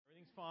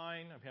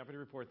fine. I'm happy to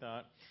report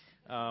that.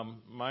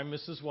 My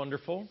Mrs.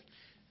 Wonderful.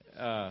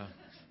 Can I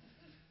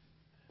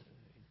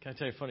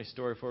tell you a funny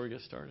story before we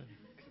get started?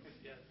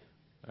 Yes.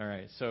 All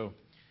right. So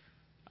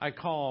I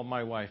call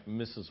my wife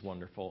Mrs.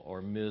 Wonderful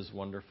or Ms.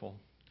 Wonderful.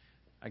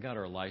 I got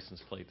her a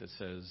license plate that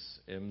says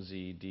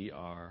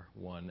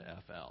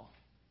MZDR1FL.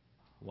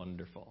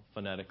 Wonderful,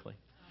 phonetically.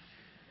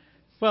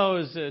 Well, it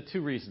was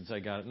two reasons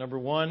I got it. Number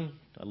one,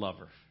 I love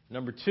her.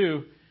 Number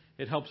two,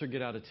 it helps her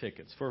get out of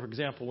tickets. For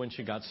example, when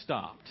she got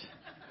stopped,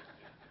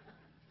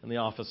 and the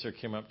officer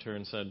came up to her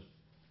and said,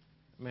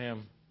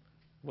 "Ma'am,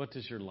 what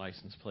does your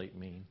license plate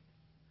mean?"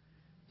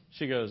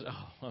 She goes,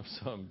 "Oh, I'm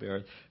so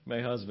embarrassed. My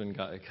husband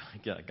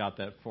got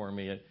that for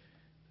me.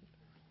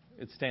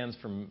 It stands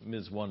for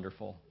Ms.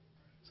 Wonderful."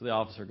 So the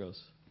officer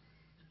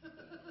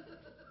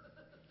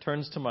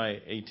turns to my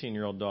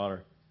 18-year-old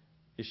daughter,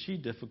 "Is she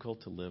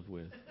difficult to live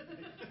with?"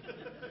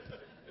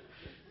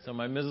 So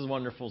my Mrs.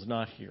 Wonderful's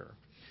not here,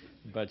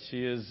 but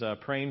she is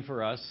praying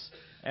for us.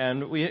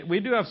 And we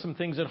do have some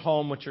things at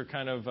home which are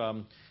kind of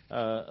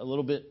a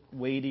little bit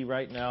weighty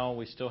right now.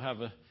 We still have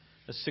a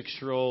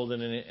 6-year-old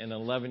and an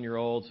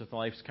 11-year-old, so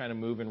life's kind of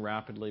moving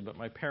rapidly. But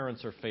my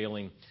parents are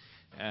failing,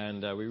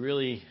 and we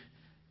really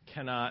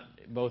cannot,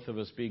 both of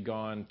us, be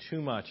gone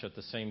too much at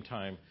the same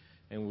time.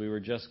 And we were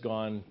just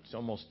gone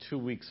almost 2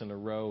 weeks in a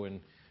row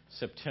in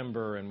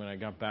September, and when I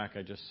got back,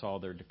 I just saw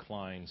their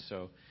decline.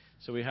 So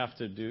we have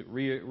to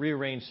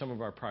rearrange some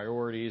of our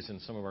priorities and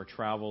some of our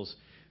travels.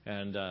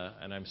 And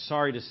I'm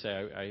sorry to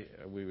say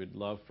we would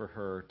love for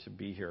her to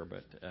be here,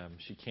 but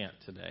she can't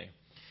today.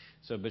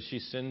 But she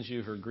sends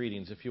you her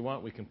greetings. If you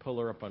want, we can pull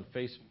her up on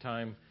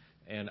FaceTime,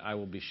 and I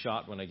will be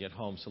shot when I get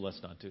home, so let's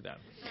not do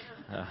that.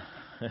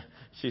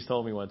 She's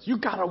told me once, "You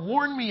got to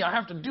warn me. I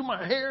have to do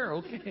my hair."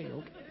 Okay.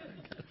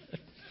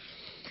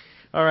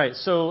 All right,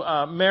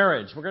 so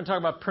marriage. We're going to talk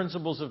about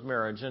principles of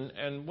marriage.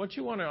 And what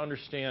you want to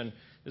understand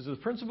is the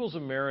principles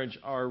of marriage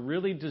are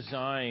really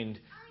designed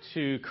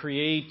to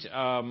create,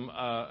 are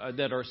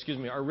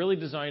really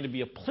designed to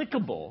be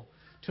applicable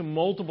to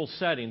multiple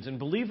settings. And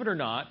believe it or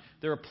not,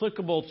 they're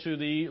applicable to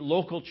the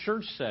local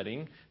church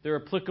setting. They're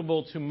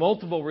applicable to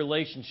multiple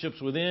relationships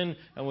within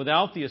and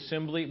without the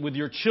assembly, with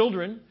your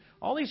children.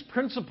 All these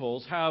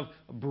principles have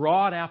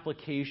broad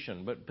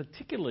application, but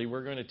particularly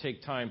we're going to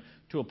take time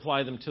to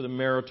apply them to the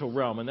marital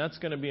realm, and that's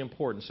going to be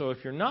important. So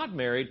if you're not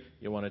married,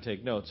 you want to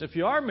take notes. If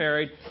you are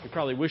married, you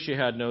probably wish you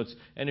had notes.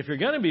 And if you're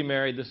going to be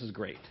married, this is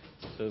great.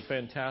 So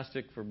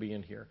fantastic for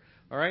being here.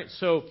 All right,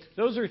 so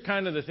those are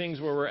kind of the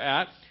things where we're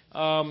at.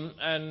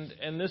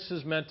 And this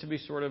is meant to be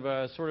sort of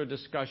a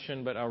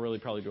discussion, but I'll really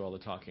probably do all the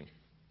talking.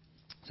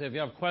 So if you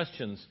have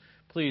questions,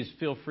 please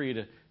feel free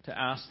to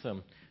ask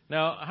them.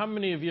 Now, how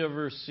many of you have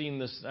ever seen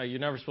this? You're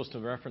never supposed to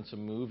reference a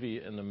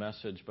movie in the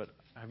message, but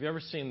have you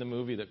ever seen the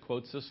movie that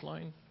quotes this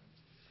line?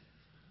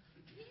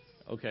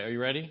 Okay, are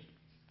you ready?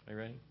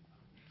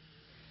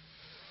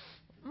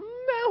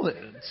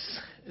 Marriage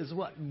is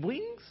what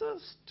brings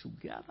us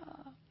together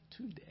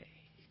today.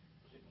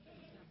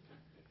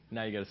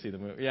 Now you got to see the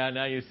movie. Yeah,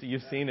 now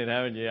you've seen it,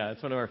 haven't you? Yeah,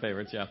 it's one of our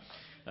favorites, yeah.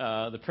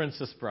 The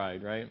Princess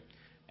Bride, right?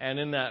 And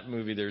in that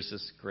movie, there's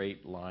this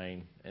great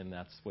line, and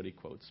that's what he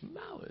quotes.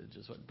 Marriage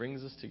is what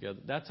brings us together.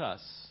 That's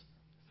us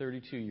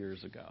 32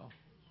 years ago.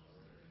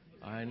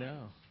 I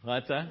know.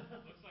 What's that?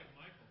 Looks like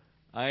Michael.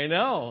 I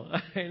know.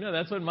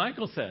 That's what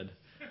Michael said.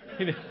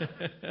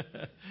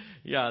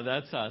 Yeah,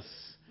 that's us.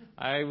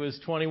 I was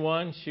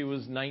 21. She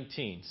was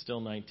 19. Still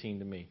 19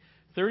 to me.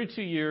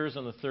 32 years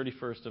on the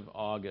 31st of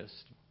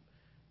August.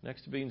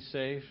 Next to being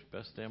saved,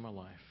 best day of my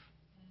life.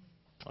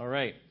 All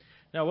right.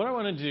 Now, what I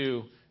want to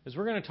do is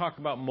we're going to talk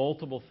about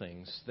multiple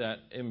things that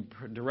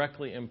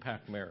directly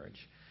impact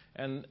marriage.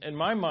 And in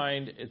my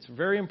mind, it's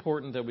very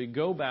important that we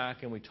go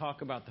back and we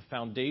talk about the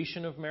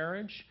foundation of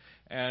marriage,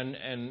 and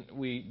then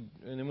we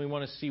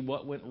want to see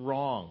what went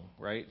wrong,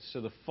 right?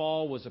 So the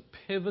fall was a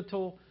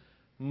pivotal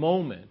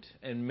moment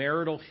in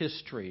marital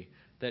history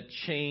that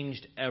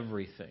changed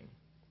everything,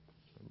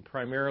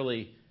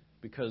 primarily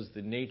because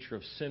the nature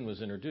of sin was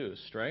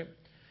introduced, right?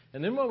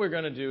 And then what we're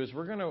going to do is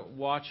we're going to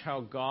watch how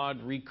God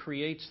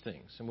recreates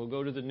things. And we'll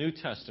go to the New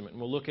Testament,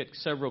 and we'll look at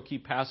several key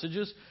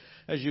passages,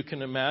 as you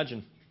can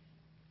imagine.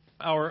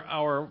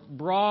 Our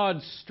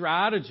broad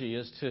strategy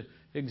is to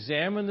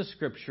examine the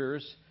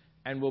Scriptures,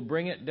 and we'll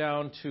bring it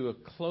down to a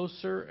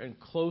closer and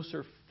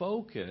closer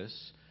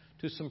focus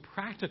to some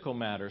practical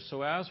matters.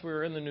 So as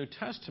we're in the New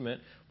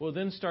Testament, we'll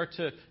then start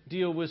to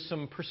deal with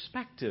some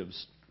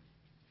perspectives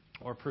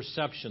or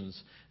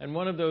perceptions. And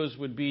one of those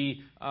would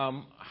be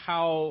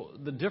how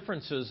the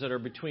differences that are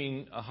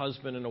between a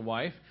husband and a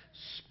wife,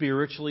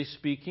 spiritually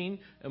speaking,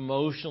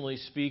 emotionally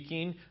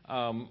speaking,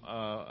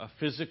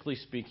 physically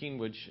speaking,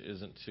 which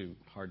isn't too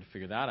hard to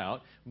figure that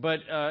out,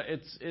 but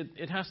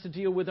it has to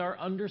deal with our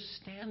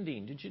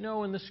understanding. Did you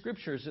know in the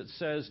Scriptures it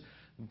says,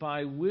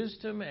 "By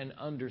wisdom and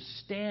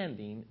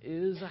understanding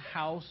is a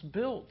house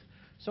built"?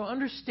 So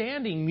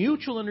understanding,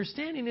 mutual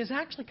understanding, is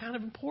actually kind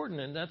of important,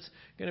 and that's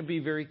going to be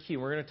very key.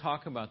 We're going to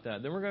talk about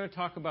that. Then we're going to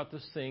talk about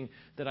this thing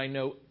that I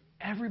know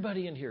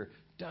everybody in here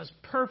does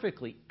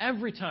perfectly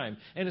every time,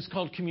 and it's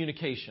called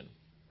communication.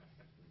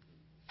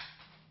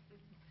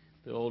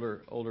 The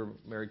older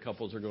married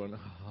couples are going,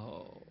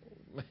 oh,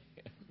 man,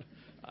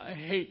 I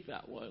hate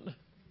that one.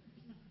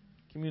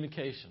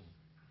 Communication.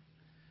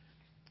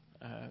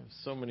 I have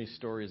so many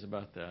stories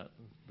about that.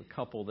 The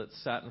couple that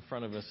sat in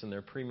front of us in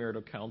their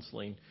premarital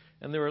counseling,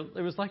 and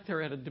it was like they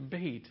were at a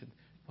debate.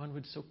 One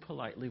would so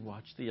politely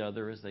watch the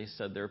other as they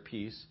said their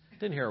piece.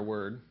 Didn't hear a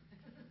word.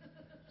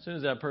 As soon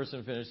as that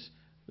person finished,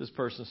 this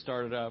person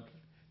started up,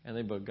 and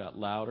they both got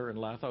louder and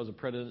louder. I thought it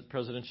was a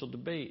presidential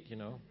debate, you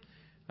know.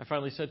 I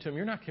finally said to him,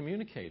 "You're not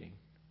communicating."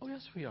 "Oh,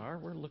 yes, we are.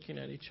 We're looking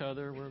at each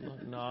other. We're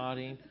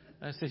nodding."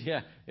 I said,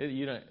 "Yeah,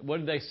 what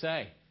did they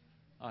say?"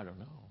 "I don't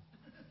know."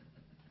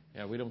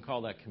 "Yeah, we don't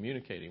call that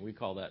communicating. We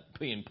call that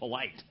being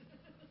polite."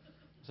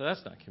 So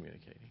that's not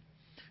communicating.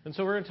 And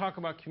so we're going to talk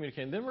about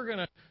communicating. Then we're going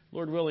to,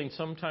 Lord willing,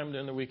 sometime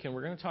in the weekend,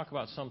 we're going to talk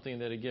about something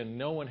that, again,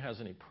 no one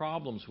has any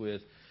problems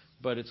with,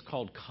 but it's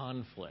called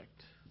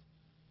conflict.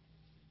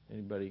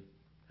 Anybody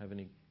have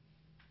any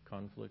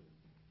conflict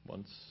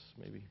once,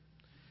 maybe?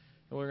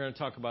 And we're going to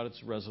talk about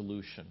its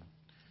resolution.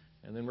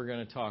 And then we're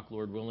going to talk,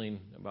 Lord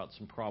willing, about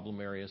some problem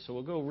areas. So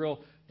we'll go real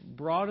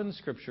broad in the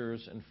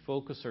Scriptures and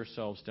focus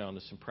ourselves down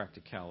to some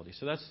practicality.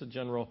 So that's the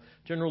general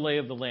lay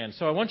of the land.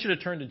 So I want you to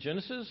turn to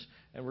Genesis,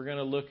 and we're going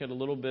to look at a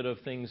little bit of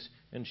things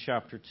in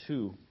chapter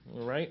 2.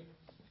 All right?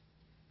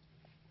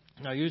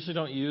 Now, I usually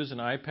don't use an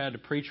iPad to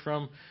preach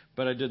from,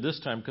 but I did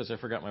this time because I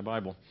forgot my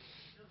Bible.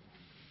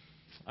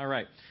 All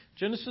right.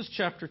 Genesis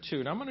chapter 2.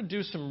 And I'm going to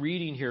do some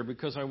reading here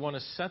because I want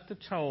to set the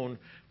tone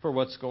for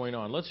what's going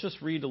on. Let's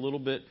just read a little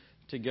bit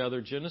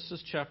together.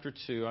 Genesis chapter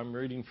 2. I'm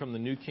reading from the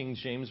New King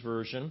James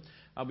Version.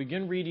 I'll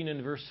begin reading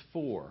in verse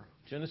 4.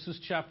 Genesis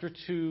chapter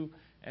 2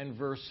 and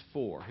verse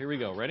 4. Here we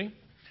go. Ready?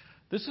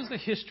 "This is the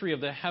history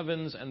of the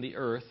heavens and the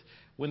earth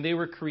when they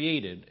were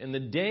created, in the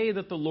day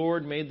that the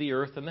Lord made the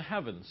earth and the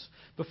heavens,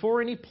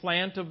 before any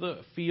plant of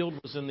the field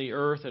was in the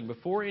earth, and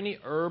before any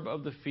herb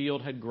of the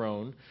field had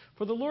grown.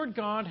 For the Lord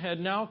God had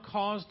not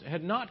caused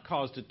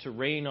it to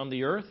rain on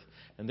the earth,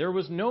 and there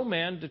was no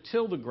man to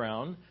till the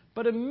ground,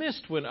 but a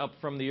mist went up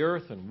from the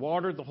earth and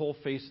watered the whole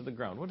face of the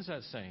ground." What is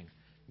that saying?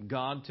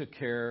 God took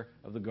care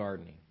of the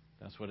gardening.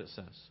 That's what it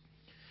says.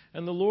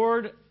 "And the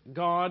Lord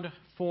God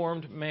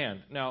formed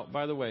man." Now,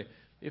 by the way,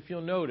 if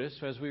you'll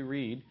notice as we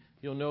read,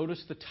 you'll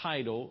notice the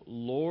title,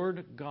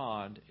 Lord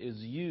God, is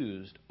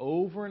used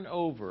over and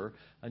over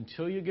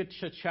until you get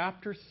to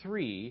chapter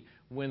 3,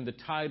 when the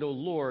title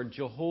Lord,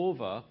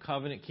 Jehovah,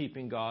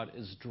 covenant-keeping God,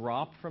 is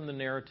dropped from the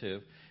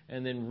narrative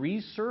and then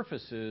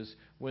resurfaces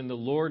when the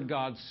Lord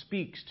God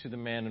speaks to the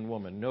man and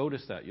woman.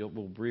 Notice that.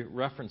 We'll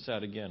reference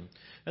that again.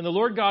 "And the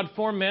Lord God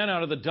formed man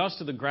out of the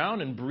dust of the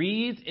ground and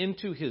breathed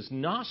into his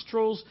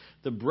nostrils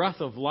the breath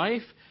of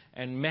life,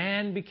 and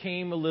man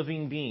became a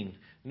living being."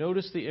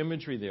 Notice the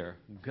imagery there.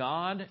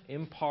 God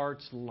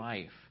imparts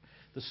life.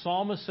 The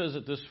psalmist says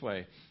it this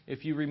way: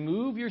 if you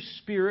remove your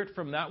spirit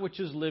from that which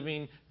is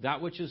living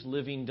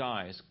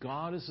dies.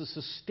 God is the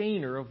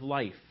sustainer of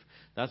life.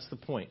 That's the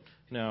point.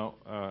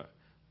 Now,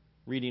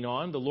 reading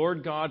on, "The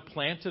Lord God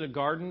planted a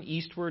garden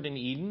eastward in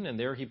Eden, and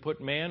there he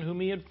put man whom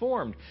he had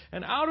formed.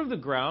 And out of the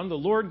ground the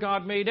Lord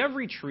God made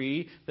every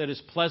tree that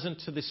is pleasant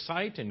to the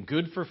sight and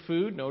good for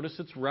food." Notice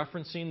it's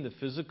referencing the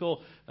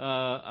physical,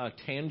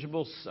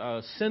 tangible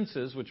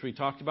senses, which we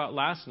talked about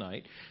last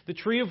night. "The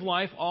tree of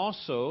life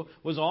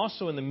was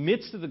also in the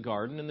midst of the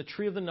garden, and the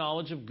tree of the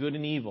knowledge of good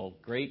and evil."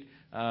 Great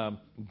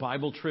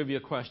Bible trivia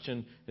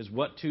question is,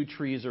 what two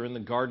trees are in the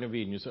Garden of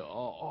Eden? You say,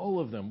 all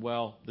of them.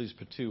 Well, these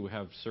two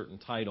have certain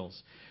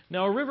titles.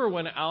 "Now a river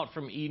went out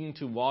from Eden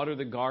to water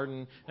the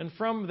garden, and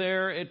from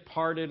there it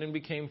parted and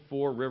became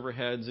 4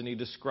 riverheads," and he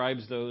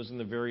describes those and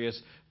the various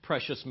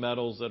precious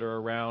metals that are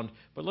around.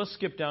 But let's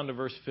skip down to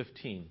verse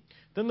 15.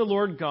 "Then the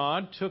Lord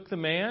God took the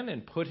man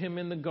and put him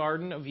in the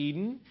Garden of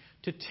Eden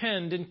to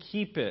tend and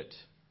keep it.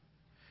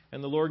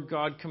 And the Lord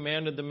God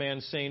commanded the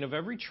man, saying, of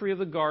every tree of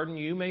the garden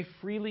you may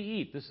freely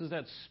eat." This is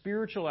that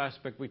spiritual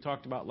aspect we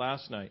talked about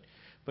last night.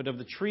 "But of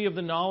the tree of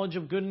the knowledge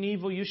of good and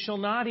evil you shall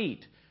not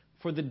eat.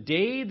 For the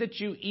day that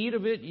you eat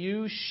of it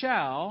you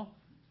shall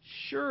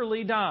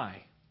surely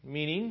die."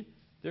 Meaning,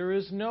 there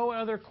is no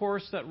other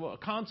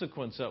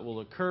consequence that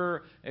will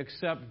occur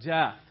except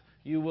death.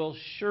 You will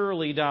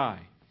surely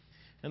die.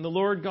 "And the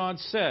Lord God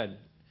said,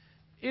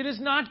 it is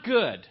not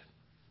good.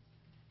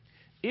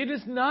 It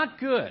is not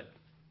good.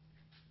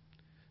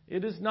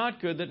 It is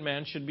not good that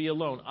man should be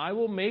alone. I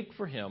will make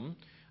for him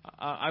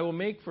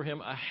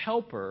a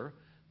helper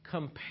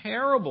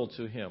comparable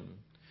to him.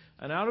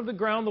 And out of the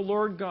ground the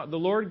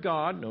Lord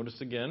God, notice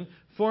again,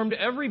 formed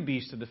every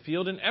beast of the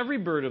field and every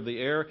bird of the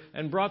air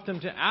and brought them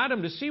to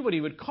Adam to see what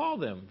he would call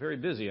them." Very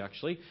busy,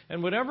 actually.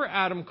 "And whatever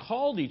Adam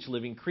called each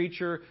living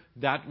creature,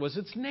 that was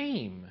its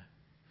name.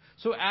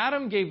 So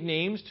Adam gave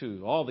names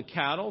to all the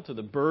cattle, to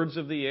the birds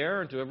of the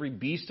air, and to every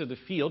beast of the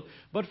field.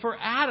 But for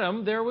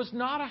Adam there was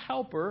not a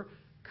helper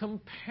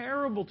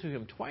comparable to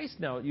him. Twice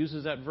now it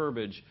uses that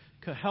verbiage,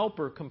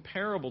 helper,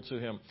 comparable to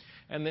him.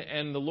 And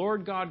the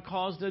Lord God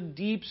caused a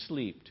deep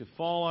sleep to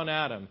fall on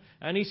Adam.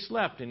 And he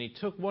slept, and he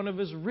took one of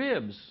his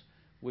ribs,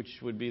 which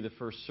would be the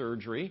first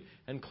surgery,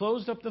 and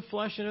closed up the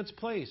flesh in its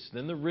place.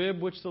 Then the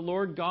rib which the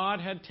Lord God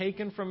had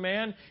taken from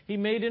man, he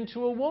made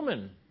into a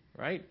woman.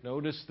 Right?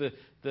 Notice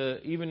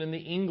even in the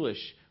English,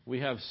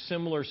 we have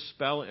similar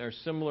spelling or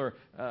similar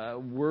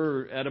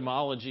word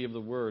etymology of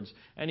the words.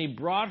 And he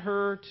brought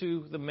her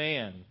to the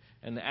man.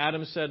 And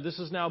Adam said, "This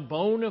is now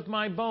bone of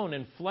my bone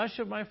and flesh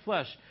of my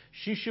flesh.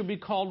 She shall be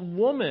called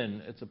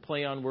woman." It's a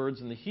play on words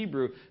in the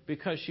Hebrew,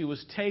 because she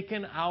was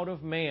taken out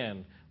of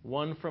man,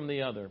 one from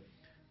the other.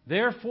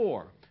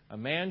 "Therefore, a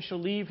man shall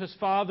leave his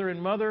father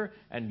and mother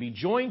and be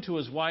joined to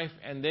his wife,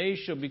 and they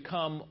shall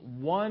become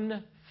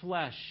one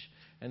flesh.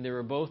 And they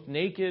were both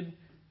naked,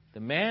 the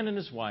man and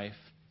his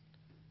wife,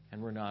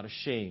 and were not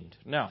ashamed."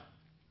 Now,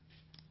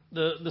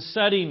 the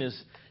setting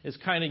is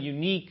kind of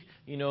unique.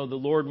 You know, the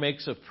Lord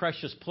makes a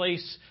precious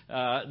place.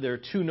 There are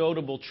two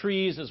notable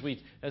trees,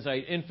 as I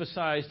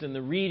emphasized in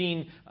the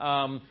reading.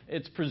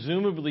 It's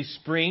presumably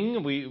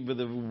spring, where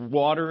the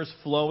water is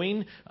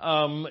flowing.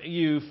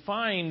 You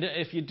find,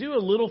 if you do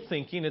a little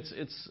thinking,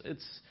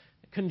 it's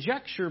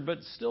conjecture,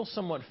 but still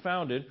somewhat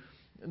founded,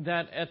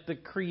 that at the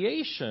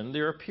creation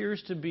there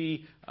appears to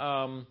be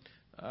some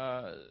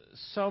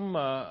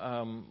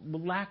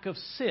lack of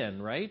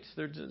sin. Right?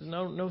 There's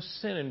no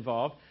sin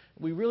involved.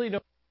 We really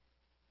don't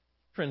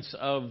entrance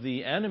of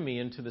the enemy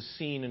into the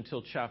scene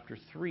until chapter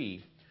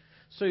 3.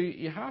 So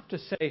you have to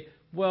say,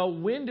 well,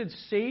 when did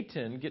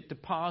Satan get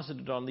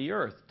deposited on the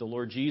earth? The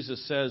Lord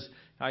Jesus says,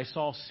 "I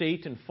saw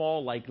Satan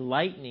fall like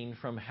lightning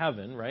from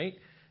heaven," right?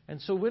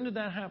 And so when did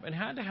that happen? It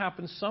had to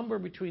happen somewhere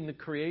between the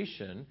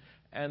creation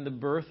and the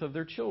birth of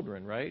their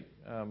children, right?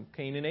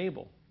 Cain and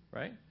Abel,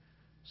 right?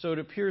 So it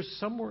appears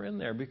somewhere in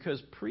there, because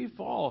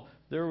pre-fall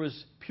there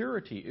was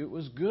purity. It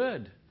was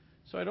good.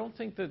 So I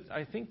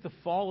think the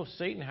fall of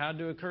Satan had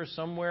to occur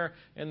somewhere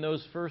in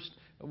those first,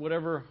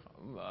 whatever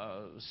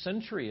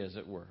century, as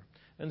it were.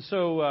 And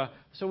so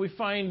we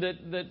find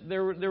that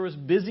there was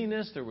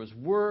busyness, there was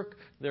work,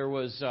 there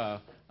was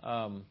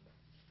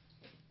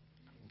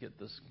get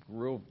this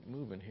grill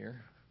moving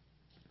here.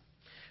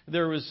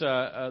 There was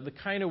the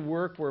kind of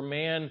work where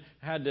man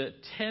had to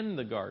tend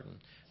the garden.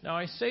 Now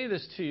I say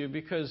this to you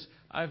because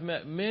I've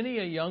met many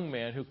a young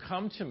man who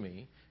come to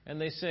me and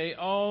they say,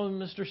 "Oh,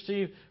 Mr.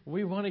 Steve,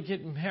 we want to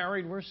get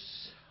married. We're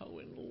so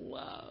in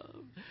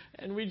love.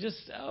 And we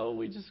just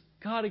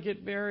got to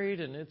get married.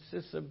 And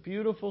it's a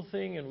beautiful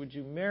thing. And would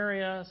you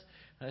marry us?"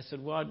 And I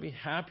said, "Well, I'd be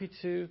happy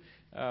to.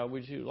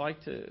 Would you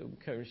like to?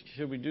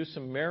 Should we do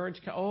some marriage?"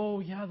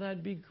 "Oh, yeah,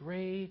 that'd be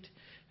great."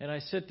 And I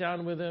sit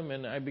down with him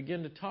and I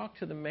begin to talk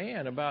to the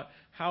man about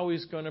how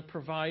he's going to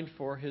provide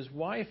for his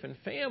wife and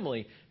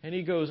family. And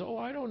he goes, "Oh,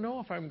 I don't know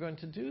if I'm going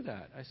to do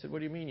that." I said, "What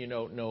do you mean you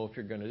don't know if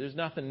you're going to?" "There's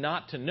nothing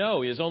not to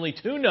know. There's only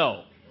to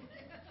know."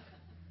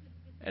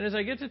 And as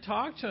I get to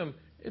talk to him,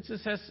 it's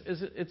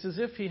as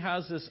if he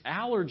has this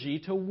allergy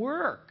to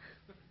work.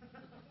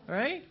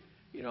 Right?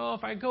 You know,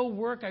 if I go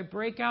work, I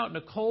break out in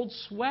a cold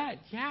sweat.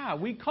 Yeah,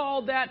 we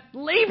call that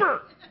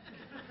labor.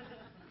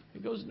 He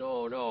goes,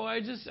 No.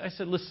 I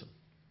said, "Listen.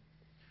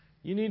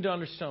 You need to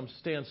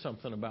understand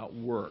something about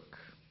work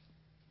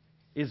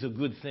is a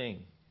good thing.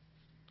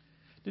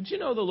 Did you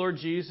know the Lord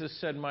Jesus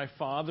said, 'My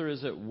Father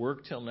is at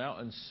work till now,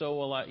 and so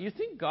will I.'" You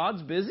think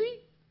God's busy?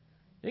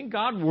 You think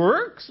God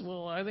works?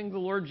 Well, I think the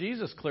Lord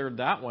Jesus cleared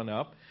that one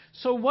up.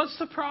 So what's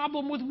the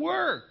problem with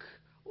work?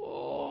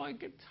 "Oh, I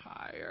get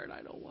tired.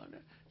 I don't want to."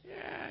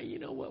 Yeah, you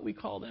know what we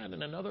call that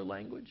in another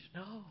language?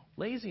 No,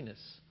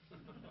 laziness.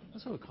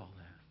 That's what we call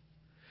that.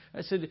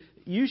 I said,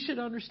 you should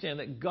understand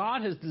that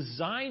God has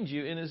designed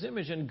you in His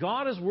image, and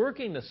God is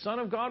working. The Son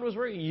of God was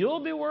working. You'll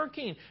be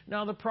working.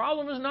 Now, the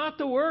problem is not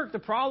the work. The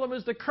problem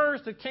is the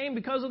curse that came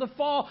because of the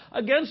fall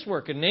against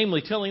work, and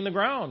namely tilling the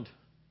ground.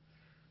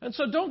 And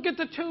so don't get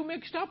the two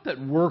mixed up, that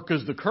work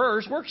is the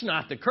curse. Work's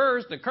not the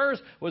curse. The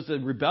curse was the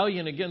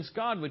rebellion against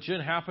God, which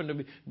didn't happen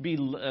to be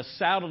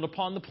saddled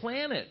upon the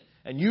planet.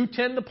 And you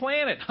tend the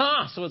planet.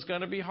 So it's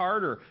going to be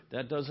harder.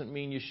 That doesn't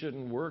mean you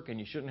shouldn't work and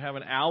you shouldn't have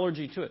an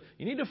allergy to it.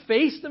 You need to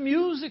face the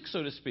music,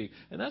 so to speak.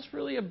 And that's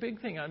really a big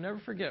thing. I'll never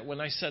forget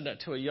when I said that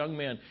to a young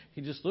man.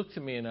 He just looked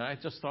at me and I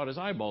just thought his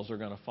eyeballs were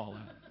going to fall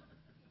out.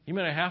 "You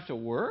mean I have to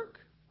work?"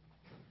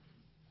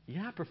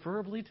 "Yeah,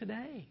 preferably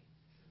today."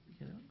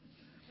 You know?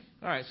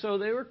 All right, so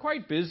they were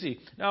quite busy.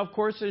 Now, of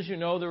course, as you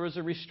know, there was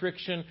a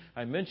restriction.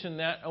 I mentioned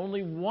that.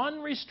 Only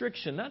one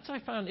restriction. That's I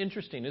found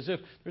interesting, as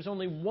if there's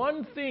only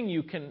one thing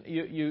you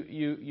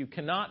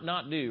cannot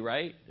not do,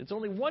 right? It's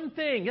only one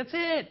thing. That's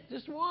it.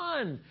 Just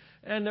one.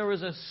 And there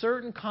was a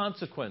certain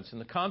consequence, and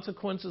the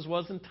consequences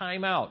wasn't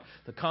time out.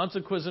 The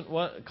consequence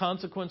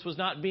was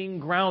not being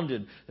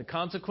grounded. The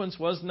consequence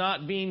was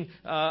not being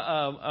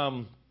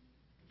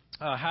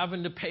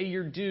having to pay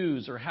your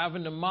dues or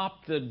having to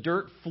mop the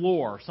dirt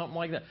floor, something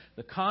like that.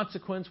 The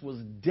consequence was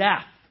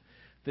death.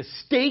 The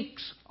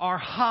stakes are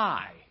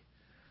high.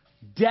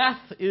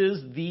 Death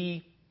is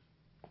the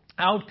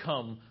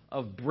outcome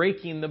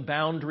breaking the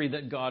boundary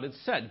that God had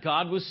set.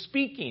 God was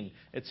speaking.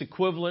 It's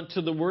equivalent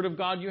to the Word of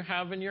God you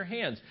have in your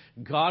hands.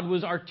 God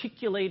was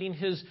articulating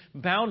His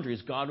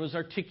boundaries. God was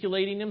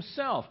articulating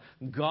Himself.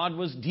 God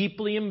was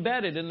deeply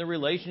embedded in the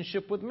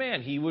relationship with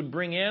man. He would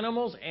bring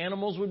animals.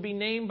 Animals would be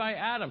named by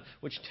Adam,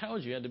 which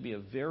tells you had to be a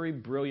very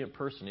brilliant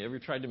person. You ever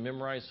tried to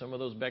memorize some of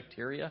those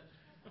bacteria?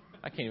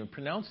 I can't even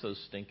pronounce those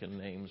stinking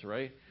names,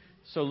 right?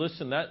 So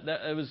listen,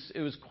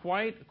 it was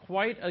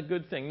quite a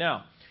good thing.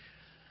 Now,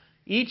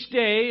 each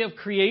day of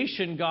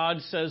creation,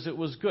 God says it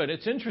was good.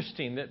 It's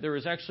interesting that there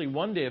is actually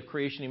one day of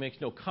creation He makes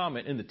no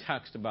comment in the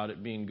text about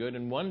it being good,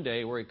 and one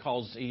day where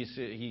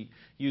He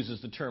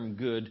uses the term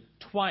good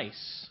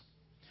twice.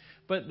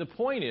 But the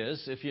point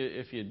is, if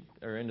you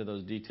are into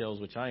those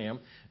details, which I am,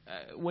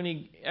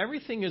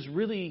 everything is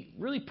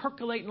really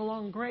percolating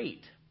along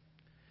great.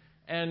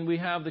 And we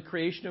have the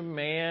creation of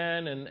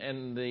man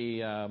and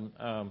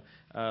the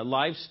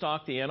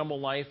livestock, the animal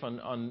life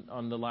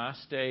on the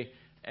last day.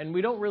 And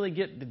we don't really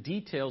get the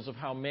details of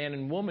how man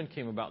and woman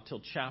came about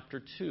till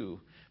chapter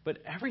 2. But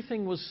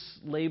everything was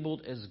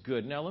labeled as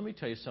good. Now, let me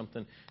tell you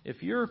something.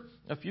 If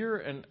you're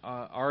an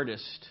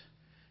artist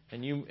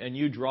and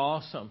you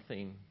draw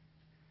something,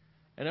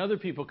 and other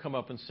people come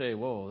up and say,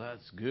 "Whoa,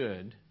 that's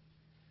good,"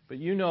 but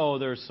you know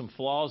there's some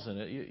flaws in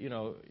it.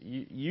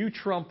 You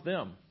trump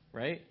them,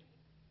 right?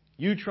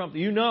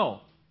 You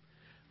know.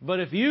 But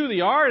if you,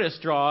 the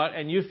artist, draw it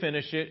and you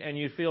finish it and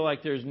you feel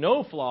like there's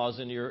no flaws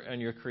in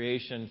your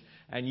creation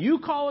and you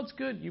call it's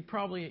good, you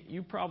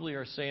probably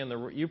are saying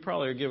you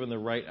probably are giving the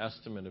right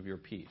estimate of your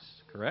piece,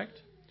 correct?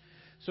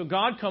 So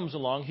God comes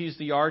along, He's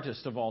the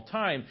artist of all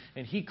time,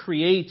 and He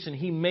creates and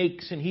He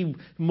makes and He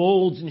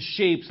molds and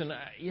shapes, and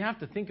you have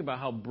to think about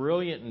how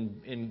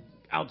brilliant and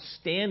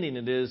outstanding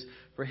it is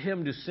for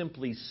Him to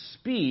simply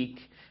speak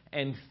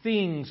and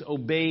things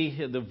obey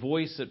the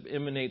voice that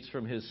emanates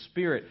from His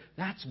Spirit.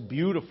 That's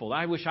beautiful.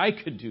 I wish I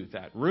could do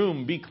that.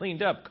 Room, be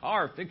cleaned up.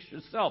 Car, fix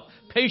yourself.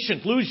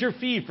 Patient, lose your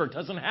fever. It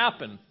doesn't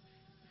happen.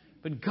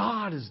 But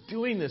God is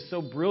doing this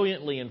so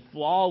brilliantly and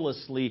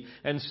flawlessly.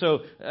 And so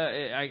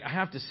I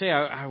have to say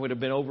I would have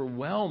been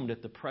overwhelmed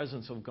at the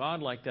presence of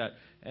God like that.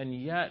 And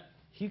yet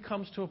He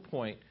comes to a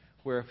point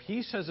where if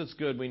He says it's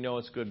good, we know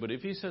it's good. But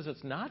if He says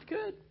it's not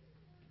good,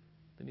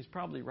 then He's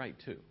probably right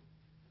too.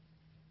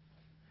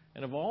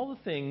 And of all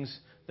the things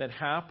that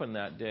happened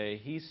that day,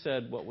 He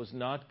said what was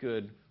not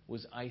good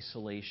was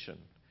isolation.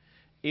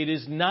 It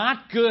is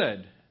not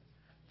good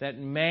that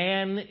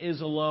man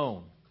is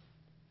alone.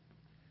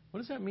 What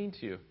does that mean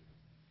to you?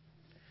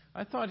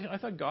 I thought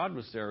God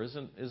was there.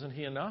 Isn't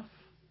He enough?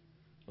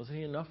 Wasn't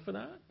He enough for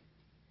that?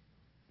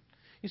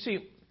 You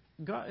see,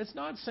 God, it's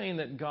not saying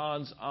that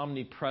God's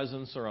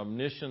omnipresence or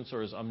omniscience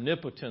or His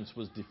omnipotence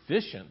was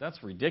deficient.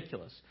 That's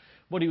ridiculous.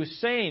 What He was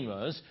saying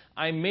was,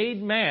 I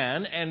made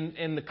man and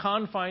in the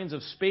confines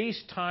of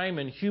space, time,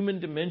 and human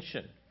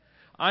dimension.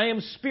 I am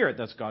spirit.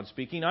 That's God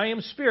speaking. I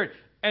am spirit.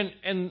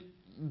 And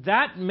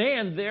that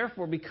man,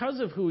 therefore,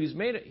 because of who He's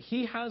made it,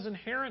 he has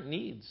inherent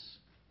needs.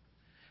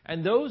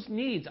 And those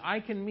needs I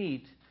can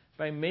meet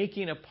by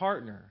making a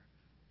partner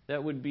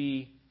that would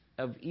be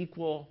of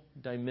equal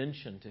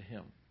dimension to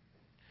him.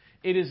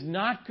 It is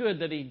not good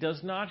that he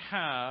does not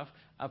have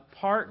a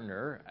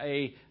partner,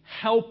 a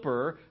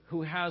helper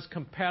who has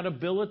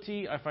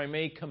compatibility, if I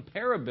may,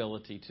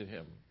 comparability to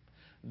him.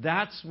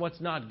 That's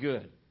what's not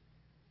good.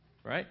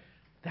 Right?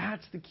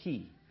 That's the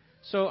key.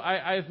 So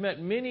I've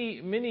met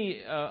many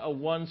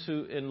ones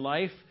who in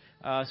life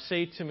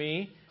say to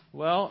me,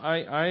 well,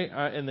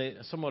 and they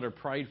somewhat are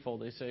prideful.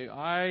 They say,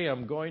 I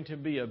am going to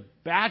be a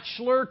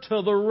bachelor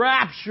to the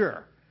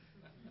rapture.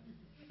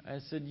 I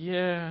said,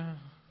 yeah.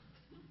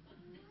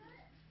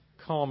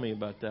 Call me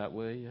about that,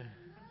 will you?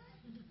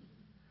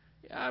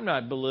 I'm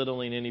not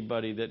belittling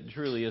anybody that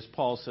truly, as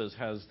Paul says,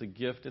 has the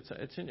gift.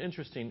 It's an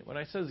interesting. When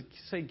I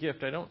say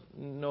gift, I don't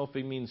know if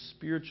he means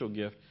spiritual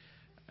gift.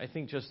 I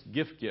think just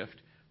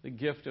gift. The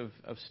gift of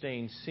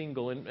staying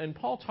single. And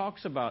Paul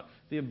talks about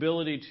the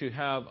ability to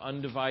have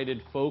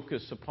undivided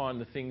focus upon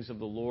the things of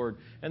the Lord.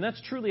 And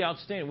that's truly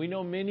outstanding. We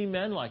know many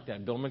men like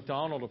that. Bill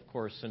McDonald, of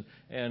course,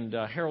 and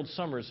Harold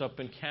Summers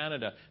up in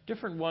Canada.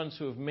 Different ones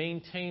who have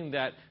maintained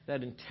that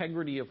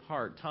integrity of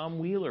heart. Tom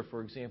Wheeler,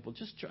 for example.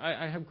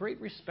 I have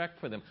great respect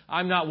for them.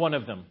 I'm not one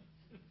of them.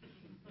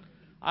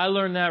 I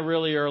learned that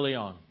really early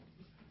on.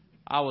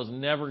 I was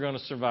never going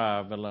to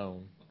survive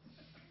alone.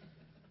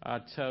 I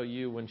tell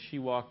you, when she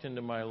walked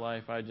into my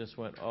life, I just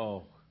went,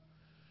 oh,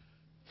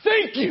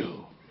 thank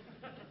you.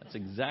 That's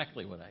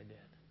exactly what I did.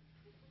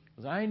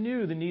 Because I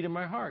knew the need of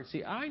my heart.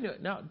 See, I knew.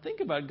 Now,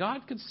 think about it.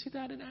 God could see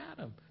that in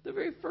Adam. The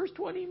very first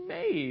one He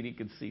made, He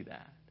could see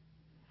that.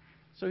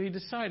 So He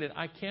decided,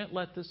 I can't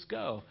let this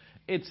go.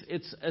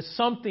 It's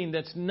something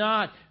that's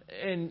not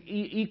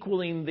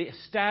equaling the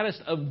status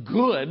of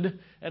good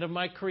and of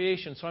my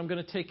creation. So I'm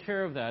going to take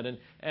care of that.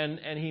 And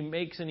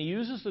He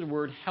uses the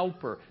word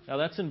helper. Now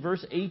that's in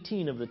verse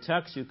 18 of the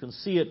text. You can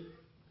see it.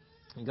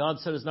 And God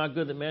said, it's not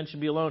good that man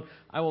should be alone.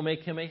 I will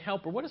make him a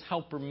helper. What does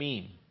helper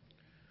mean?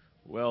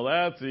 Well,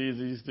 that's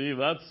easy, Steve.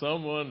 That's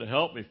someone to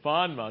help me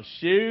find my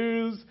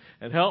shoes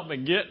and help me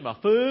get my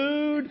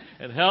food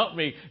and help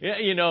me,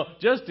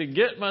 just to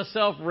get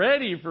myself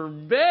ready for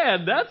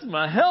bed. That's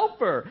my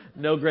helper.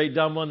 No, great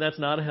dumb one, that's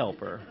not a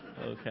helper.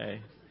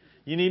 Okay.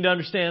 You need to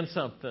understand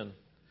something.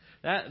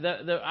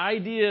 The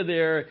idea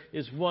there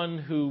is one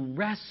who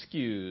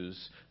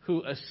rescues,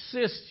 who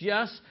assists,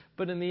 yes,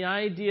 but in the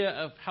idea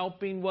of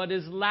helping what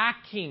is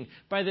lacking.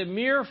 By the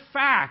mere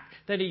fact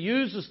that he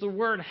uses the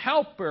word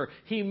helper,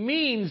 he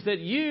means that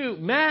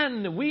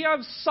we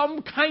have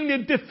some kind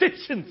of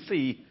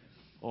deficiency.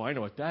 Oh, I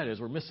know what that is.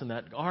 We're missing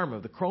that arm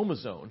of the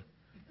chromosome.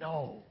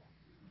 No.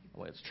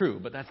 Well, it's true,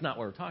 but that's not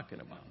what we're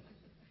talking about.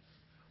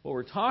 What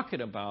we're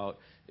talking about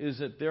is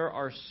that there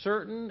are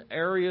certain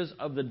areas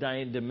of the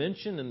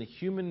dimension in the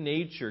human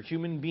nature,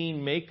 human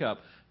being makeup,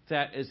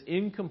 that is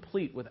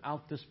incomplete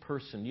without this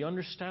person. Do you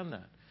understand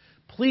that?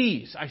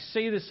 Please, I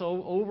say this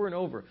over and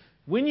over.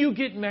 When you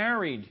get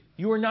married,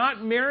 you are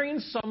not marrying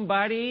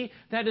somebody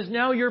that is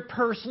now your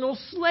personal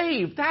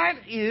slave. That's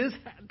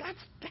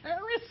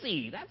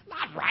heresy. That's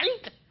not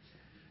right.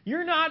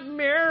 You're not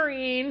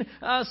marrying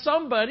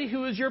somebody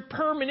who is your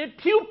permanent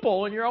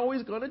pupil and you're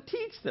always going to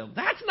teach them.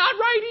 That's not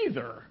right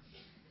either.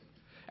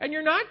 And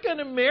you're not going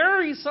to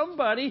marry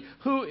somebody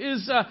who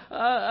is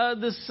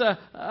this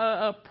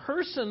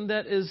person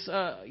that is,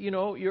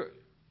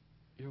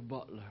 your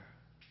butler.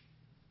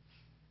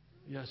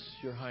 Yes,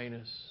 Your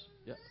Highness.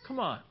 Yeah. Come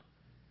on.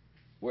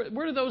 Where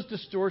do those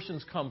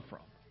distortions come from?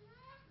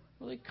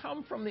 Well, they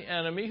come from the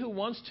enemy who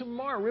wants to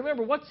mar.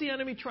 Remember, what's the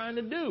enemy trying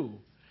to do?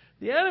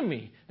 The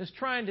enemy is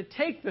trying to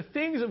take the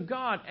things of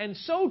God and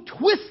so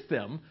twist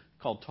them,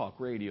 called talk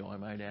radio, I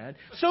might add,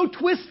 so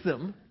twist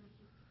them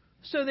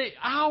so that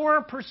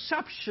our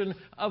perception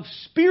of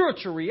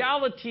spiritual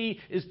reality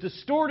is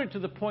distorted to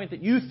the point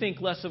that you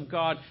think less of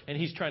God and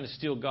he's trying to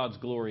steal God's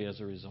glory as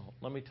a result.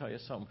 Let me tell you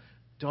something.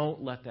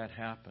 Don't let that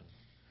happen.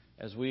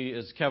 As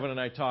Kevin and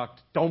I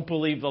talked, don't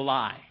believe the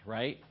lie,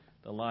 right?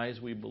 The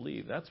lies we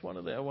believe. That's one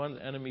of the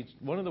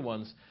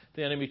ones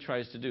the enemy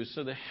tries to do.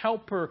 So the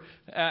helper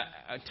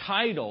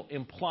title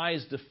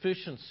implies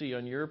deficiency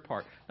on your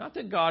part. Not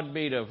that God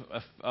made a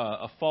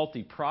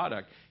faulty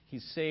product.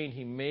 He's saying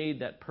he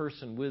made that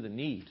person with a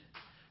need.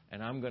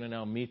 And I'm going to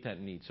now meet that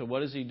need. So what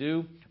does he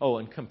do? Oh,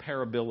 and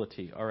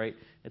comparability. All right.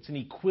 It's an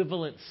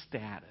equivalent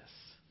status.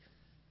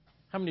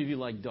 How many of you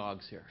like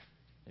dogs here?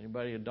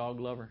 Anybody a dog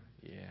lover?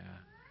 Yeah.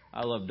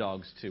 I love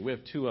dogs too. We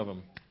have 2 of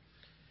them.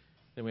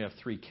 Then we have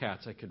 3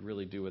 cats. I could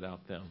really do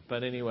without them.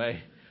 But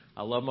anyway,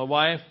 I love my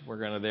wife. We're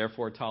going to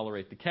therefore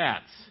tolerate the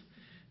cats.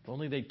 If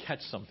only they'd catch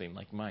something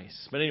like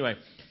mice. But anyway,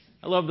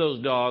 I love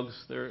those dogs.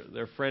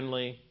 They're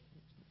friendly.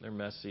 They're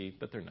messy,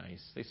 but they're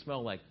nice. They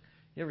smell like,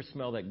 you ever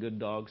smell that good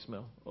dog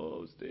smell?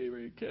 Oh, Steve, are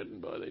you kidding?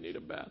 Boy, they need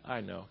a bath.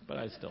 I know, but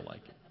I still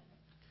like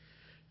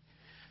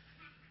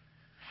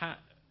it.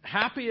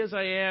 Happy as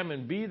I am,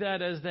 and be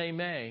that as they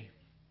may,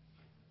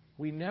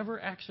 we never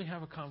actually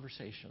have a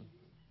conversation.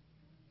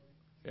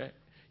 Okay?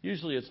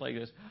 Usually it's like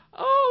this.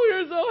 Oh,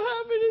 you're so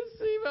happy to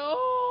see me.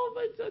 Oh,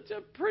 that's such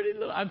a pretty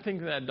little... I'm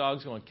thinking that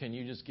dog's going, can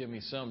you just give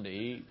me something to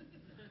eat?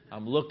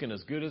 I'm looking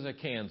as good as I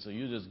can, so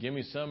you just give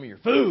me some of your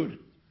food.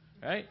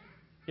 Right?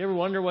 You ever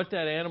wonder what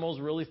that animal's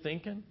really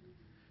thinking?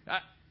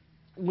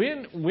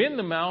 When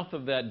the mouth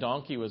of that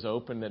donkey was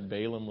open, that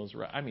Balaam was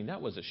right. I mean,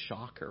 that was a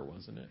shocker,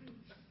 wasn't it?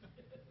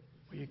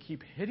 Well, you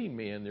keep hitting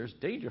me, and there's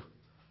danger.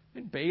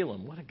 And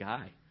Balaam, what a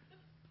guy.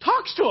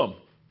 Talks to him.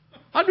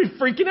 I'd be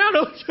freaking out.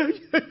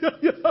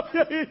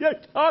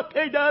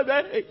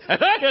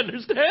 I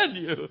understand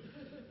you.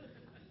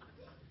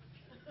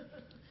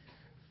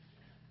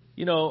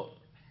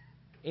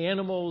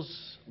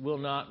 Animals will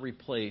not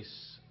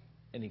replace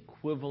an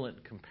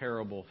equivalent,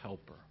 comparable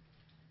helper.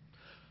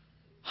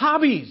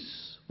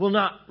 Hobbies will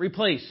not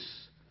replace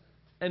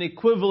an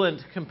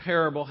equivalent,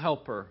 comparable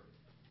helper.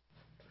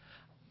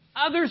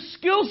 Other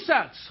skill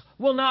sets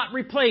will not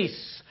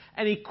replace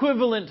an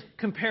equivalent,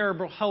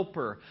 comparable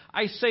helper.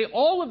 I say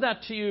all of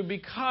that to you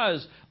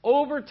because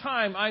over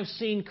time I've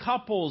seen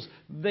couples,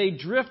 they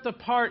drift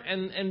apart,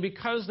 and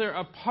because they're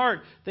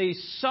apart, they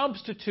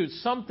substitute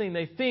something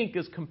they think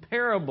is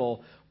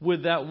comparable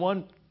with that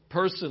one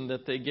person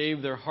that they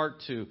gave their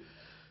heart to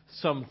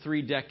some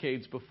 3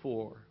 decades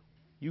before.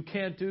 You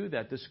can't do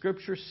that. The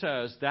Scripture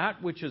says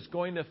that which is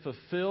going to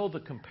fulfill the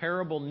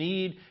comparable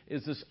need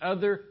is this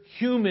other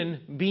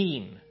human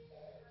being.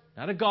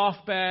 Not a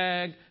golf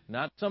bag,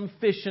 not some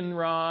fishing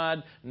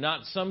rod,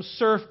 not some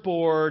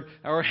surfboard,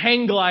 or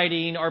hang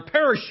gliding, or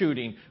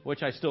parachuting,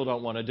 which I still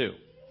don't want to do.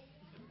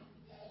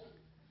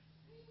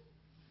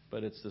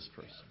 But it's this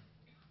person.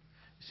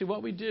 See,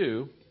 what we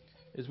do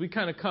is we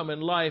kind of come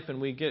in life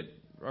and we get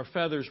our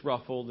feathers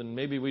ruffled, and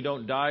maybe we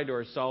don't die to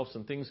ourselves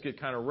and things get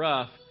kind of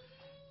rough,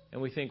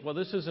 and we think, well,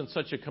 this isn't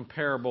such a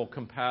comparable,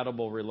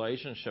 compatible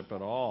relationship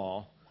at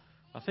all.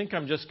 I think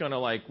I'm just going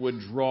to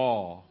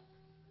withdraw.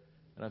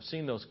 And I've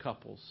seen those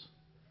couples.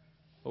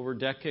 Over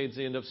decades,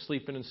 they end up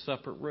sleeping in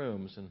separate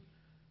rooms, and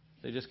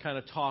they just kind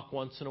of talk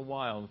once in a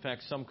while. In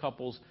fact, some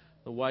couples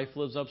The wife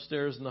lives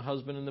upstairs and the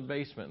husband in the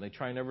basement, and they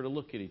try never to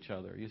look at each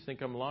other. You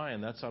think I'm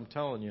lying. I'm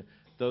telling you,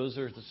 those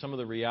are some of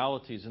the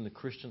realities in the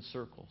Christian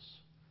circles.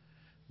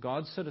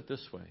 God said it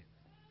this way: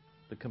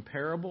 the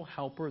comparable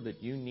helper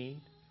that you need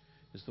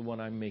is the one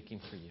I'm making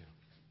for you,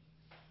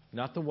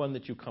 not the one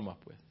that you come up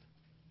with.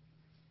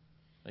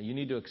 Now, you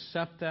need to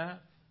accept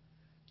that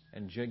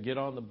and get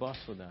on the bus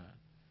with that,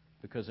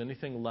 because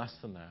anything less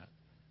than that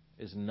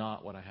is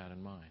not what I had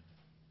in mind.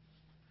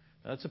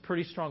 That's a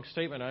pretty strong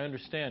statement, I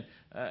understand.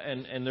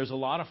 And there's a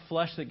lot of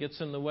flesh that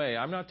gets in the way.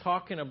 I'm not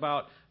talking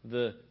about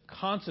the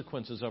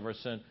consequences of our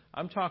sin.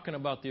 I'm talking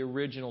about the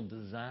original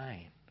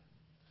design.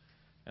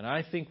 And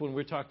I think when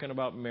we're talking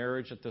about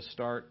marriage at the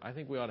start, I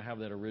think we ought to have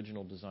that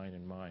original design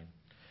in mind.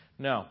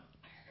 Now,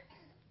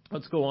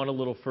 let's go on a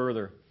little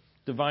further.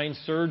 Divine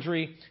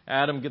surgery,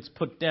 Adam gets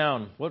put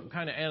down. What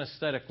kind of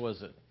anesthetic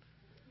was it?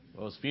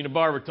 Well, it was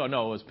phenobarbital.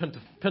 No, it was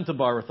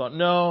pentobarbital.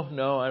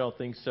 No, I don't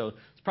think so.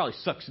 It's probably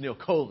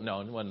succinylcholine. No,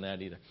 it wasn't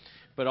that either.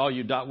 But all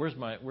you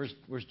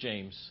where's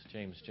James?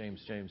 James.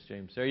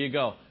 There you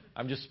go.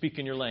 I'm just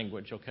speaking your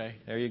language, okay?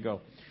 There you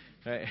go.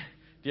 Right.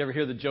 Do you ever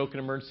hear the joke in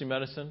emergency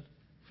medicine?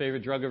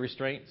 Favorite drug of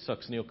restraint?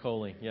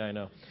 Succinylcholine. Yeah, I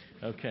know.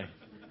 Okay.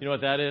 You know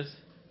what that is?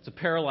 It's a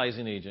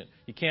paralyzing agent.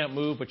 You can't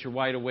move, but you're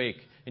wide awake.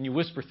 And you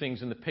whisper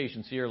things in the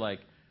patient's ear like,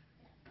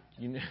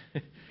 you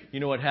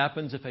know what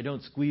happens if I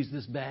don't squeeze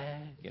this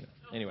bag?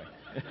 Anyway.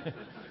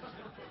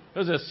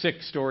 Those are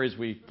sick stories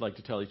we like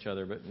to tell each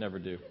other, but never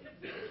do.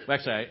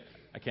 Actually,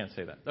 I can't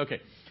say that.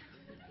 Okay.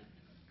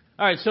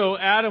 All right, so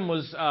Adam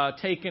was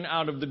taken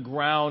out of the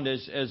ground,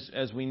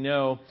 as we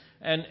know,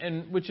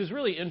 and which is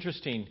really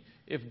interesting.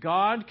 If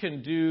God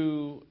can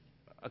do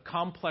a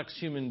complex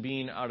human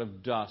being out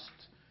of dust,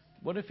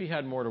 what if he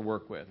had more to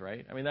work with,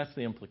 right? I mean, that's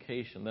the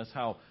implication. That's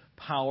how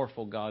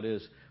powerful God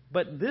is.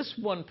 But this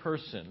one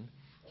person,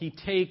 he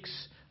takes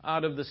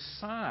out of the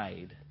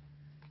side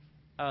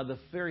the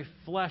very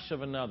flesh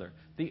of another.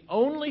 The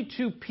only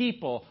two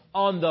people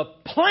on the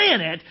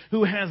planet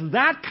who has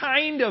that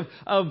kind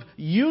of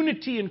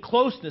unity and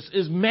closeness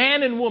is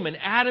man and woman,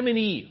 Adam and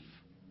Eve.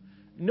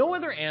 No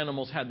other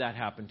animals had that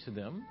happen to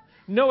them.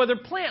 No other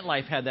plant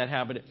life had that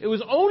happen. It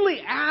was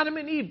only Adam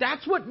and Eve.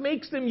 That's what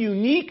makes them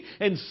unique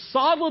and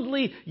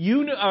solidly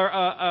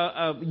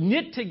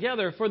knit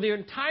together for their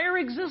entire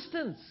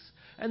existence.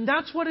 And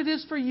that's what it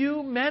is for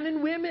you, men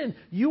and women.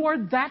 You are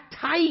that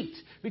tight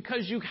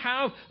because you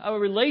have a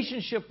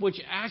relationship which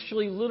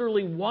actually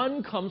literally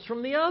one comes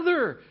from the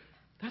other.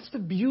 That's the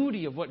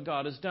beauty of what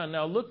God has done.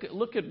 Now look at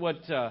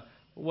what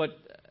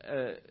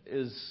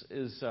is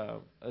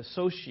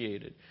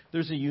associated.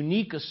 There's a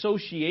unique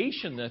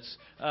association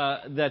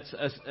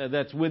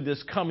that's with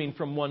this coming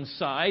from one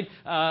side.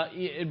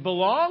 It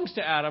belongs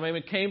to Adam, and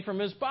it came from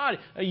his body.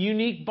 A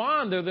unique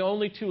bond. They're the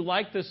only two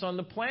like this on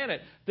the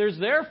planet. There's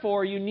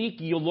therefore unique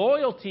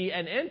loyalty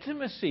and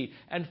intimacy.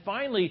 And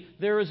finally,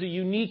 there is a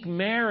unique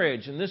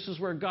marriage, and this is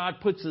where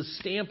God puts a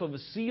stamp of a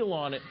seal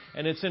on it,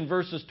 and it's in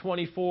verses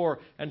 24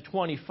 and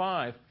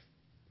 25.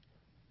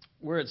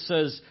 Where it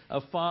says,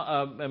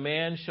 a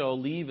man shall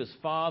leave his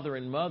father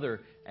and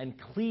mother and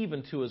cleave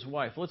unto his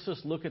wife. Let's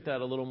just look at that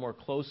a little more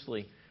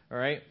closely. All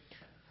right?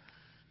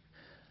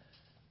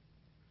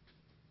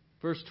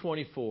 Verse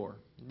 24.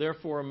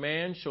 Therefore a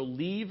man shall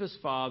leave his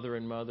father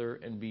and mother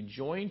and be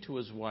joined to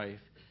his wife,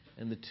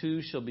 and the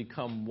two shall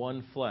become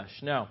one flesh.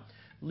 Now,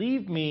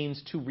 leave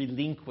means to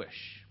relinquish.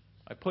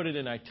 I put it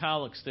in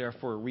italics there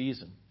for a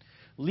reason.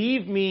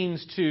 Leave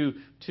means to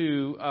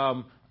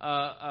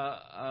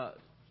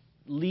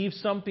leave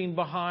something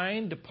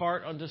behind,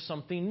 depart unto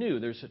something new.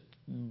 There's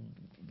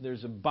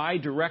a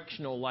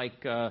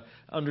bidirectional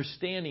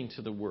understanding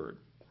to the word.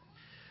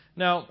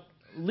 Now,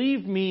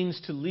 leave means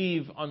to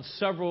leave on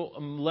several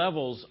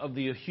levels of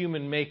the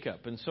human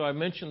makeup. And so I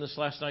mentioned this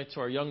last night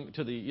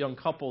to the young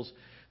couples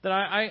that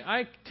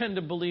I tend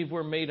to believe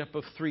we're made up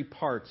of three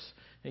parts.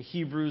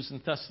 Hebrews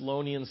and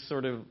Thessalonians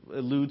sort of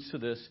alludes to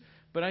this.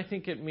 But I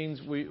think it means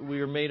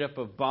we are made up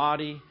of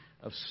body,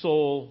 of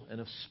soul,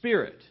 and of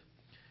spirit.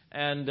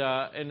 And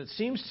it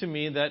seems to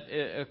me that,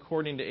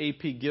 according to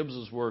A.P.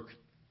 Gibbs's work,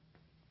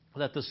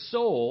 that the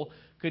soul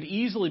could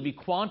easily be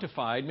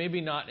quantified, maybe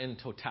not in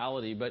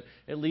totality, but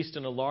at least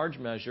in a large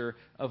measure,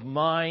 of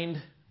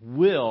mind,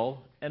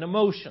 will, and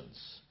emotions,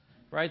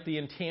 right? The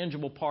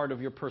intangible part of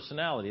your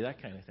personality,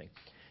 that kind of thing.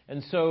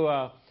 And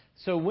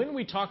so when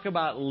we talk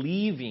about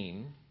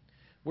leaving,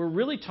 we're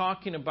really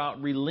talking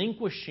about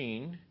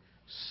relinquishing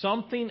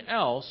something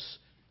else,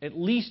 at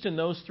least in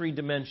those three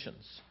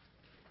dimensions.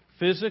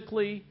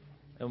 Physically,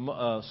 in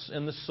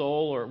the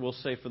soul, or we'll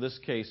say for this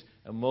case,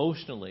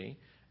 emotionally,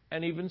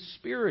 and even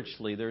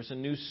spiritually. There's a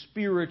new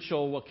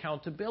spiritual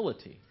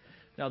accountability.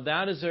 Now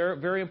that is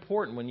very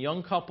important. When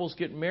young couples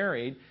get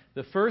married,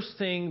 the first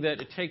thing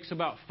that it takes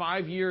about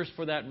 5 years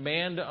for that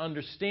man to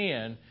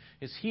understand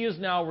is he is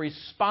now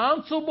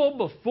responsible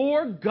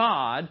before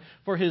God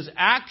for his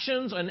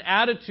actions and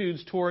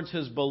attitudes towards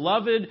his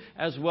beloved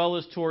as well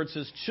as towards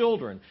his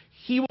children.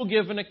 He will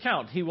give an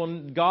account.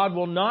 God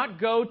will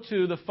not go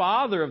to the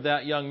father of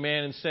that young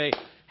man and say,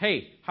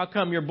 hey, how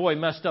come your boy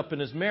messed up in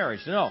his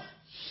marriage? No.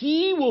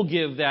 He will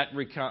give that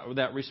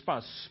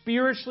response.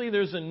 Spiritually,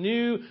 there's a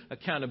new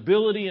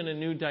accountability and a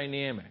new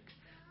dynamic.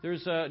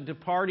 There's a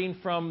departing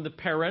from the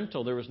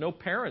parental. There was no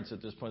parents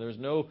at this point. There was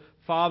no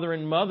father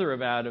and mother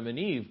of Adam and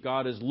Eve.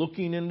 God is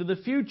looking into the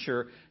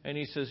future, and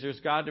He says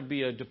there's got to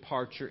be a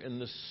departure in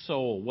the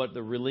soul. What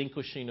the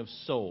relinquishing of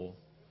soul.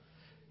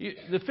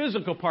 The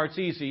physical part's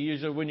easy.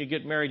 Usually, when you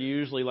get married, you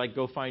usually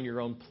go find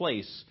your own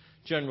place.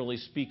 Generally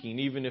speaking,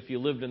 even if you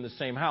lived in the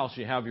same house,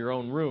 you have your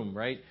own room,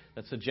 right?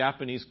 That's a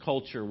Japanese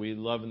culture. We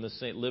live in the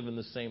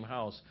same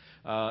house.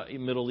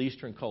 Middle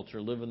Eastern culture,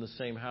 live in the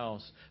same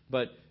house.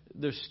 But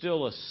there's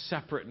still a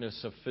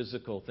separateness of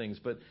physical things.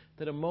 But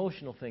that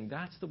emotional thing,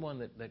 that's the one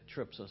that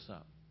trips us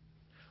up.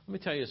 Let me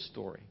tell you a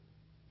story.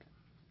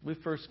 We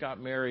first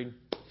got married,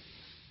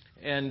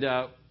 and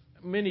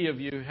many of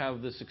you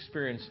have this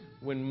experience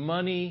when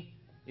money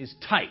is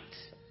tight.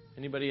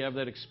 Anybody have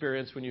that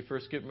experience when you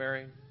first get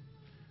married?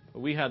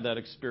 We had that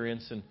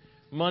experience, and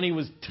money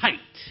was tight.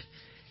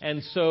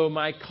 And so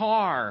my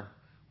car,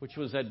 which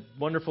was that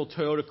wonderful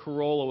Toyota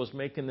Corolla, was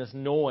making this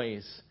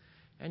noise.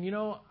 And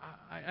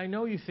I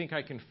know you think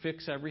I can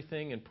fix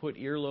everything and put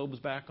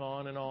earlobes back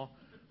on and all,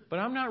 but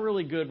I'm not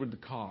really good with the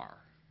car.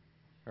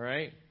 All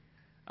right?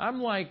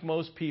 I'm like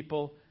most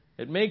people.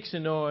 It makes a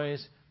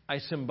noise. I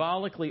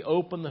symbolically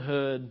open the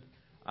hood.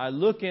 I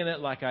look in it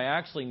like I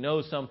actually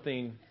know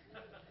something.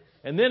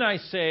 And then I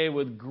say,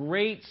 with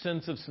great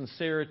sense of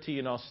sincerity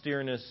and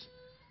austereness,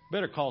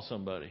 better call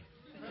somebody.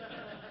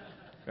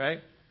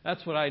 Right?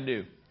 That's what I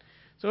do.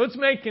 So it's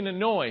making a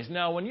noise.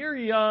 Now, when you're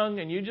young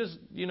and you just,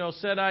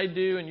 said I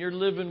do, and you're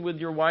living with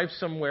your wife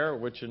somewhere,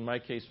 which in my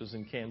case was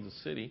in Kansas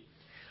City,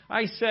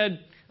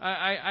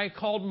 I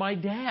called my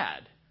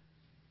dad.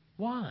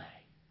 Why?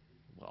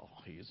 Well,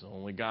 he's the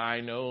only guy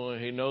I know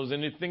who knows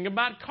anything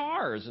about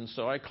cars. And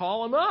so I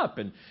call him up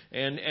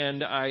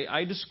and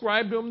I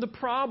describe to him the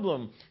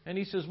problem. And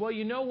he says, well,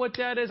 you know what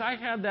that is? I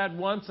had that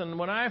once, and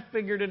when I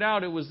figured it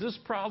out, it was this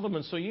problem.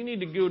 And so you need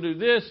to go do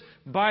this,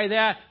 buy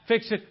that,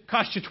 fix it,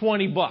 cost you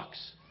 $20.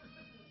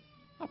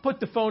 I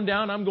put the phone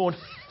down. I'm going,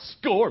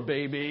 score,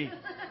 baby.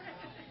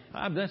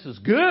 This is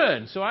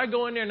good. So I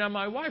go in there. Now,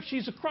 my wife,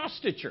 she's a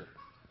cross-stitcher.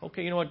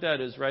 Okay, you know what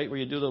that is, right? Where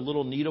you do the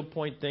little needle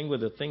point thing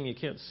with a thing you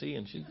can't see,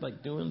 and she's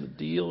doing the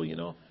deal,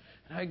 And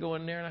I go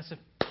in there and I said,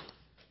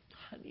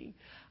 honey,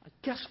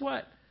 guess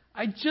what?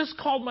 I just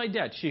called my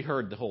dad. She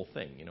heard the whole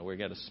thing, we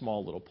got a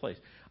small little place.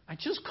 I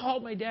just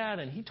called my dad,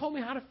 and he told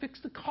me how to fix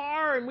the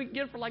car, and we can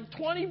get it for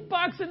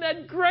 $20, and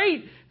that's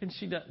great. And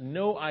she does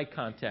no eye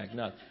contact,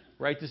 nothing.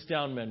 Write this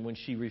down, men. When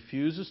she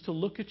refuses to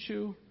look at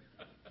you,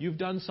 you've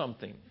done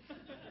something.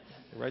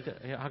 Write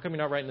that. How come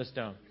you're not writing this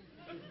down?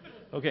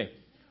 Okay.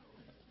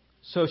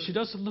 So she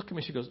doesn't look at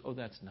me. She goes, oh,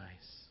 that's nice.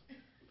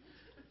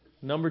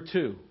 Number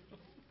 2,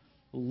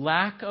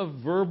 lack of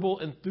verbal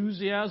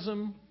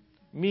enthusiasm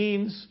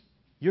means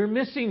you're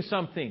missing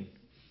something.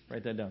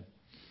 Write that down.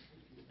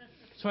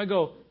 So I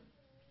go,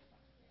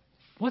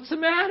 what's the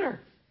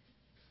matter?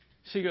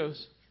 She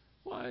goes,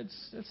 well,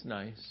 it's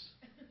nice.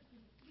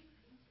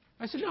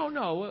 I said,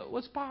 no,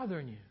 what's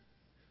bothering you?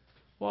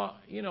 Well,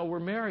 we're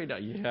married now.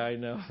 Yeah, I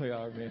know, we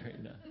are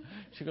married now.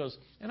 She goes,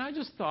 and I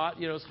just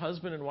thought, as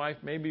husband and wife,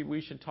 maybe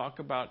we should talk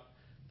about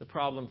the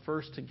problem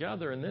first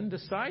together and then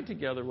decide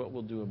together what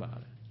we'll do about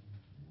it.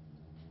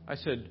 I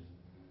said,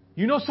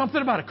 you know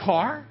something about a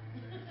car?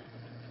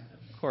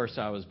 Of course,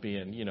 I was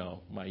being,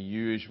 my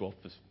usual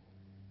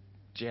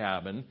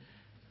jabbing.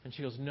 And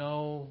she goes,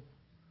 no,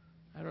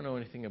 I don't know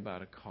anything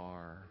about a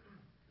car.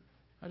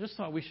 I just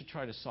thought we should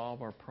try to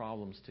solve our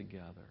problems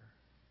together.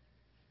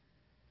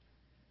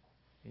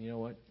 And you know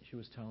what she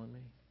was telling me?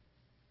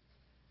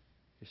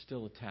 You're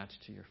still attached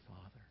to your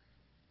father.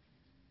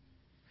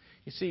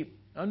 You see,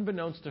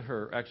 unbeknownst to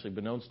her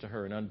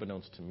and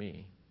unbeknownst to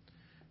me,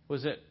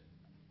 was that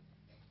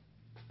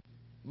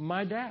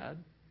my dad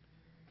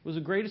was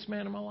the greatest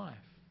man in my life.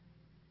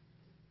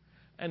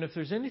 And if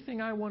there's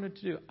anything I wanted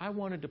to do, I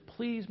wanted to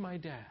please my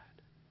dad.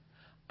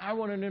 I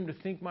wanted him to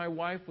think my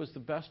wife was the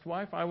best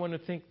wife. I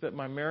wanted to think that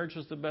my marriage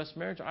was the best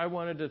marriage. I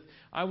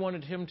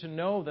wanted him to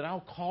know that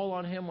I'll call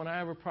on him when I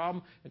have a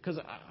problem because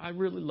I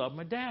really love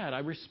my dad. I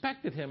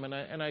respected him, and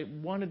I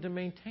wanted to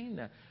maintain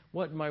that.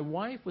 What my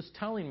wife was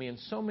telling me in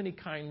so many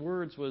kind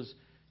words was,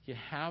 you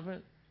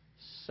haven't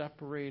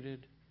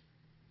separated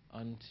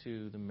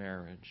unto the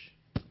marriage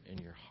in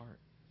your heart.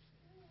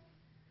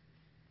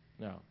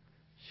 Now,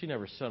 she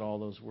never said all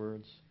those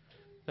words.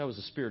 That was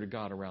the Spirit of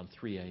God around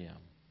 3 a.m.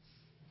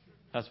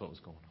 That's what was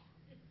going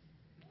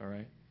on. All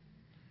right?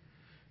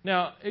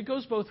 Now, it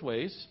goes both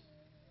ways.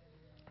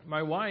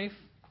 My wife,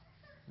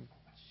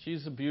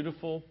 she's a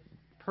beautiful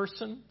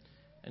person,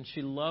 and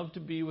she loved to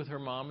be with her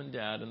mom and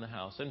dad in the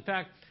house. In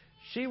fact,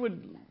 she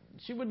would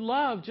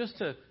love just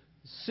to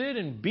sit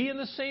and be in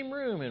the same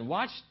room and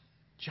watch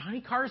Johnny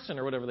Carson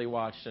or whatever they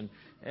watched,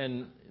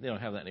 and they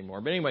don't have that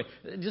anymore. But anyway,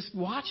 just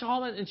watch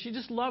all that, and she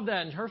just loved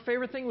that. And her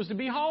favorite thing was to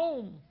be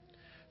home.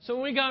 So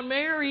when we got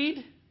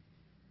married,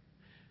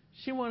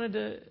 she wanted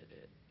to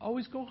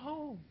always go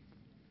home.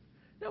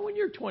 Now, when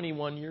you're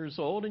 21 years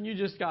old and you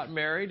just got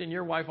married and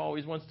your wife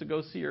always wants to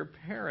go see her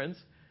parents,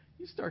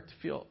 you start to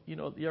feel,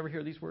 you ever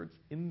hear these words?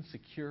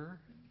 Insecure?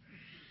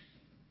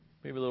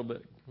 Maybe a little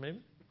bit,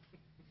 maybe?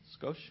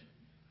 Skosh?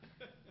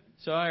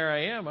 So here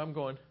I am, I'm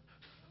going,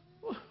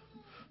 oh,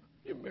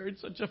 you married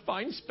such a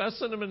fine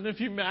specimen of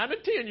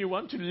humanity and you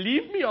want to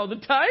leave me all the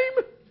time?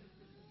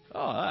 Oh,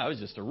 I was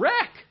just a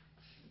wreck.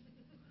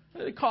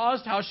 It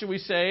caused, how should we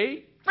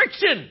say,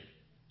 friction.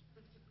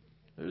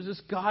 There's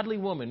this godly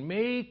woman.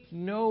 Make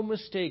no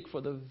mistake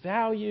for the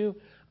value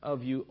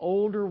of you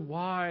older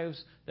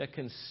wives that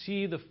can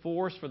see the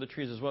forest for the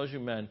trees as well as you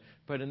men.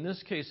 But in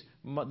this case,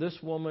 this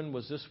woman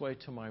was this way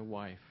to my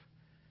wife.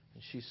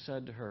 And she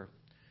said to her,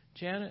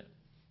 Janet,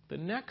 the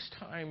next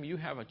time you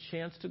have a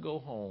chance to go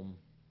home,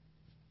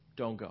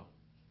 don't go.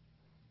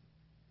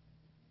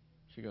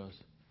 She goes,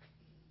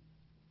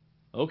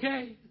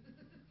 okay.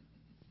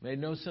 Made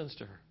no sense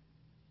to her.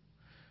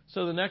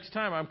 So the next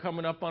time I'm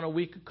coming up on a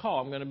week of call,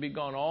 I'm going to be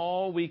gone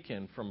all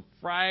weekend from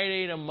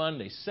Friday to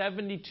Monday,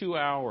 72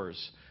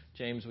 hours.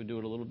 James, we do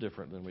it a little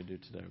different than we do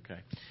today,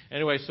 okay?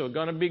 Anyway, so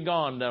going to be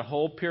gone that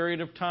whole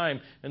period of time.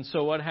 And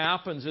so what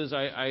happens is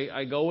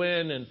I go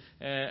in and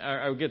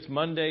it gets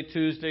Monday,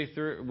 Tuesday,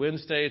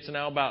 Wednesday. It's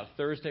now about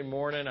Thursday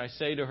morning. I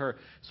say to her,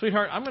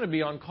 sweetheart, I'm going to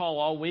be on call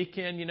all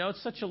weekend.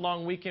 It's such a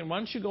long weekend. Why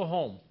don't you go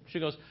home? She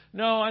goes,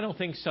 no, I don't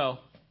think so.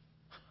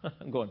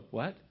 I'm going,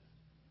 what?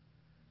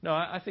 No,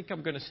 I think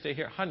I'm going to stay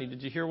here. Honey,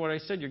 did you hear what I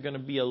said? You're going to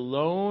be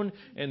alone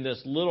in this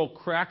little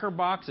cracker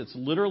box. It's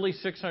literally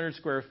 600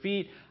 square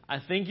feet. I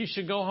think you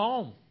should go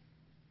home.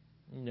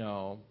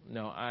 No,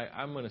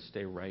 I'm going to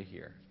stay right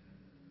here.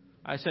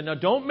 I said, now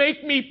don't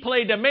make me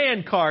play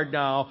demand card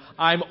now.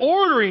 I'm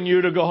ordering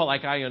you to go home.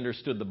 Like I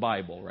understood the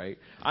Bible, right?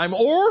 I'm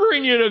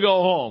ordering you to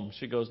go home.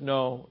 She goes,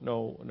 no.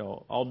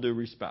 All due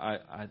respect,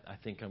 I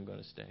think I'm going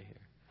to stay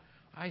here.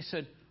 I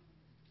said,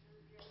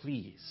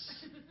 please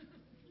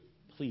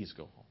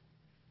go home.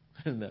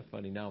 Isn't that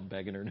funny? Now I'm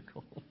begging her to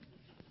go home.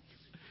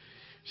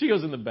 She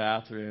goes in the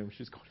bathroom.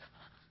 She's going,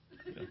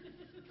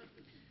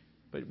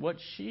 But what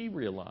she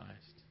realized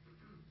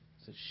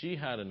is that she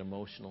had an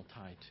emotional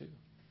tie too.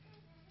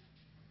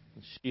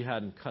 And she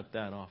hadn't cut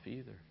that off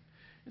either.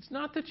 It's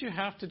not that you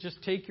have to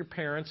just take your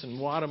parents and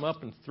wad them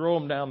up and throw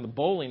them down the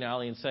bowling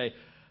alley and say,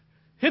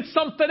 hit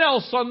something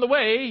else on the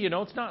way.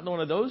 It's not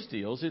one of those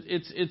deals.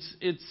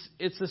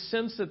 It's a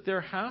sense that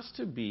there has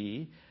to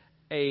be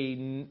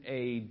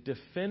a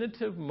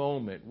definitive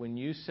moment when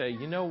you say,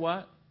 you know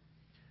what?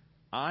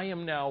 I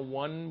am now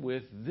one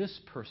with this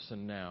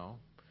person now.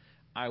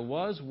 I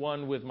was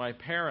one with my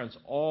parents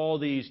all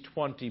these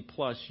 20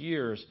 plus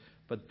years,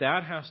 but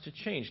that has to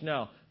change.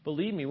 Now,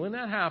 believe me, when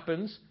that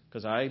happens,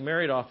 because I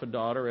married off a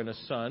daughter and a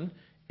son,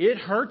 it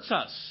hurts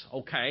us,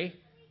 okay?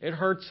 It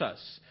hurts us.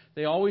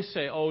 They always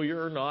say, oh,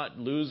 you're not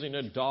losing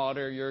a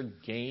daughter, you're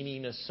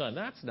gaining a son.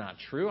 That's not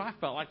true. I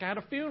felt like I had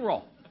a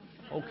funeral,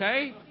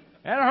 okay?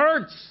 That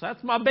hurts.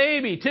 That's my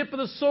baby. Tip of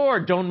the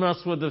sword. Don't mess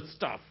with the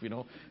stuff,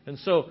 And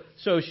so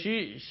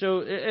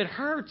it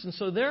hurts. And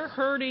so they're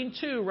hurting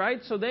too, right?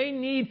 So they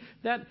need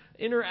that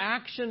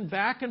interaction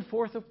back and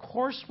forth. Of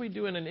course we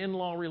do in an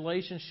in-law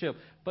relationship.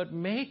 But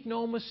make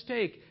no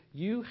mistake,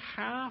 you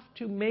have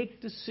to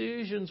make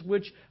decisions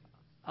which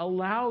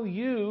allow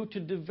you to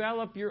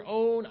develop your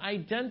own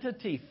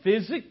identity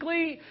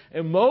physically,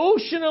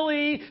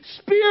 emotionally,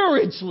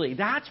 spiritually.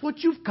 That's what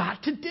you've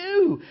got to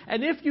do.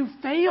 And if you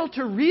fail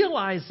to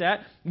realize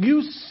that,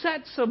 you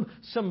set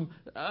some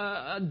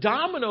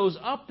dominoes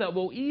up that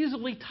will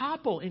easily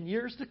topple in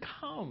years to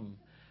come.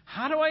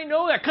 How do I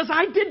know that? Because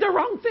I did the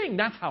wrong thing.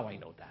 That's how I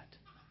know that.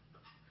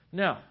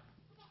 Now,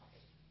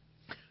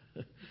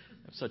 I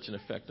have such an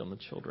effect on the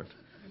children.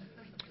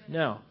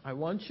 Now, I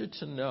want you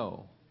to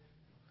know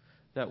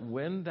that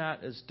when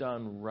that is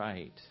done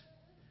right,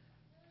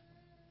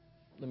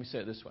 let me say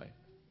it this way.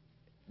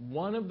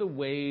 One of the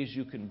ways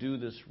you can do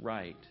this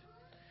right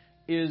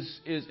is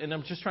and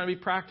I'm just trying to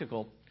be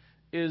practical,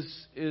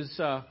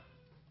 is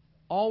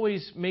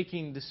always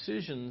making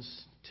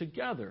decisions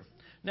together.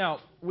 Now,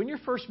 when you're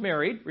first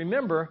married,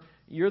 remember,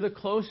 you're the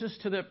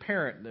closest to the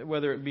parent,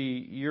 whether it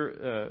be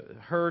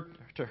her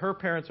to her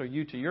parents or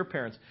you to your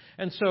parents.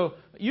 And so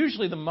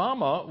usually the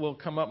mama will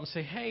come up and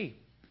say, hey,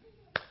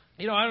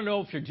 I don't know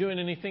if you're doing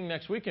anything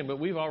next weekend, but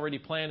we've already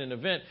planned an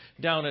event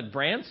down at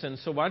Branson,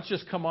 so why don't you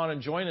just come on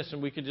and join us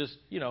and we could just,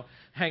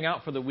 hang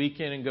out for the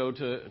weekend and go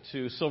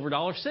to Silver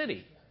Dollar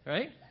City,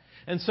 right?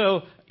 And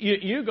so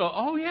you go,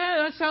 oh,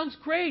 yeah, that sounds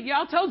great. Yeah,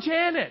 I'll tell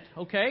Janet,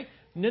 okay?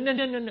 No.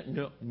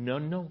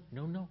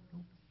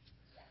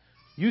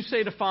 You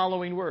say the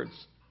following words.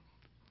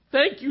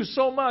 Thank you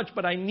so much,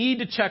 but I need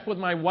to check with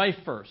my wife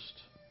first.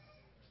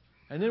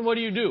 And then what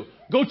do?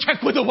 Go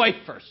check with the wife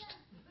first.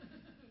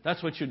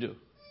 That's what you do.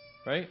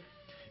 Right?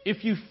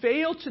 If you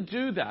fail to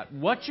do that,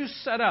 what you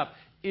set up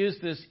is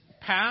this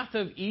path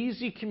of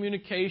easy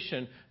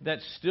communication that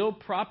still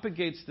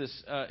propagates this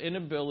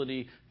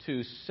inability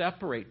to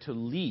separate, to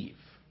leave.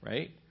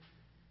 Right?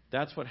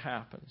 That's what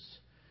happens.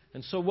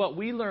 And so what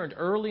we learned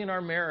early in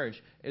our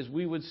marriage is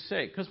we would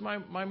say, because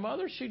my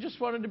mother, she just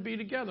wanted to be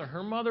together.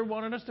 Her mother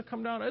wanted us to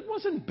come down. It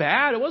wasn't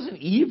bad. It wasn't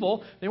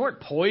evil. They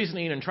weren't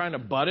poisoning and trying to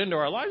butt into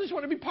our lives. They just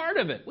wanted to be part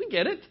of it. We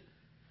get it.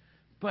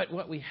 But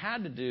what we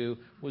had to do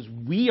was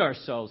we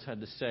ourselves had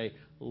to say,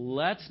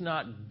 let's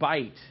not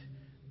bite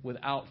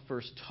without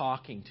first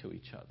talking to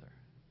each other.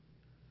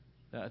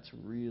 That's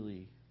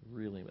really,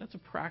 that's a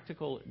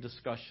practical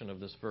discussion of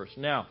this verse.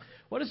 Now,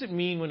 what does it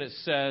mean when it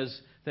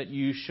says that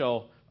you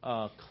shall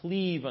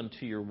cleave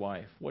unto your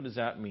wife? What does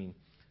that mean?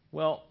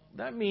 Well,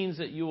 that means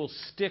that you will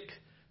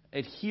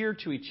adhere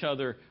to each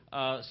other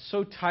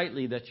so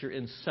tightly that you're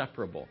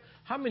inseparable.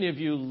 How many of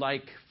you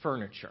like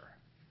furniture?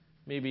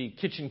 Maybe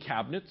kitchen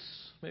cabinets,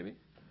 maybe?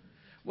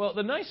 Well,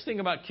 the nice thing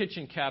about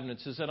kitchen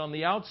cabinets is that on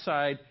the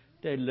outside,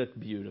 they look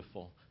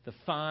beautiful. The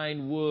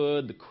fine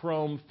wood, the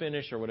chrome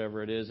finish or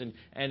whatever it is, and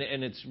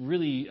it's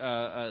really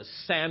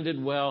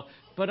sanded well.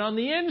 But on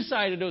the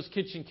inside of those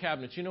kitchen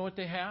cabinets, you know what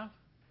they have?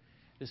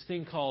 This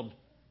thing called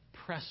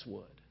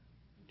presswood.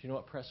 Do you know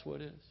what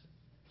presswood is?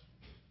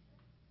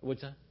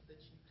 What's that?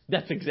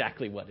 That's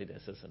exactly what it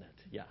is, isn't it?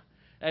 Yeah.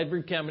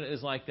 Every cabinet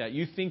is like that.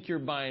 You think you're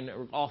buying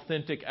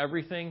authentic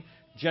everything.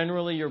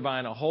 Generally, you're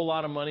buying a whole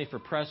lot of money for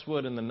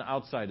presswood, and then the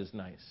outside is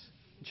nice.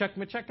 Check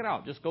it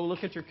out. Just go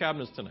look at your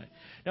cabinets tonight.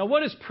 Now,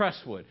 what is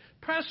presswood?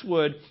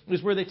 Presswood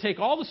is where they take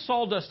all the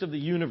sawdust of the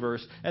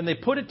universe and they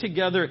put it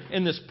together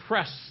in this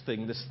press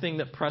thing, this thing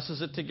that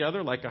presses it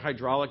together like a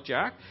hydraulic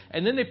jack,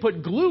 and then they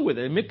put glue with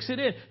it and mix it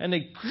in, and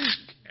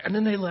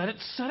then they let it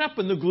set up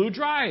and the glue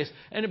dries.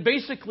 And it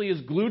basically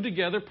is glued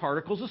together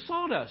particles of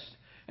sawdust.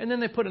 And then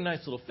they put a nice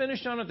little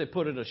finish on it. They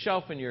put it on a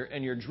shelf in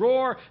your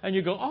drawer, and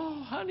you go,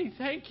 "Oh, honey,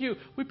 thank you.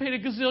 We paid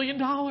 $1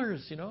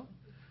 gazillion, you know."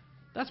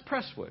 That's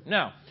presswood.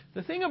 Now,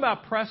 the thing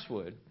about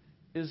presswood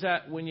is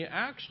that when you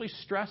actually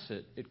stress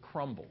it, it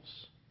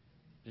crumbles.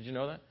 Did you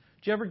know that?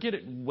 Did you ever get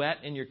it wet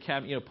in your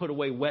cabinet? Put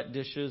away wet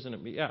dishes,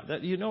 and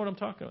you know what I'm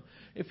talking about.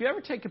 If you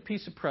ever take a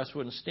piece of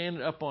presswood and stand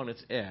it up on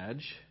its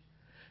edge,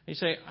 and you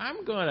say,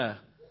 "I'm gonna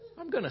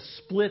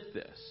split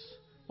this,"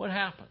 what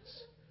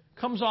happens?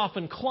 Comes off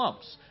in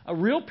clumps. A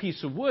real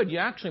piece of wood, you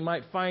actually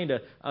might find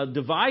a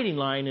dividing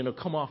line, and it'll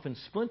come off in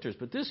splinters.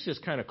 But this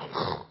just kind of.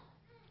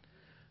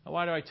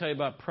 Why do I tell you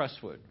about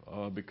presswood?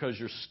 Because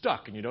you're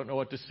stuck and you don't know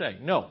what to say.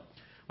 No.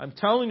 I'm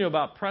telling you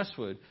about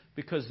presswood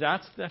because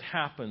that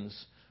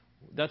happens.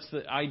 That's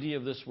the idea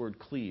of this word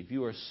cleave.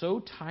 You are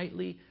so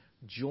tightly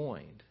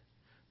joined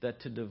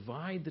that to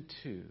divide the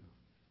two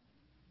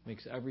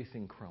makes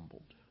everything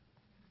crumbled.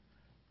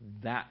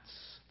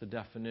 That's the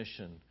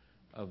definition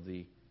of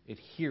the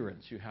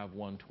adherence you have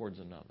one towards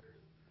another.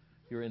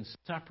 You're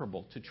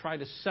inseparable. To try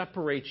to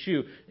separate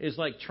you is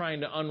like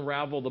trying to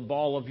unravel the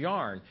ball of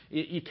yarn.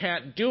 You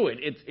can't do it.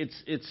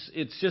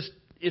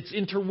 It's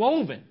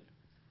interwoven.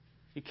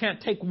 You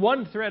can't take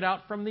one thread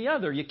out from the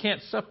other. You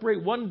can't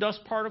separate one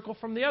dust particle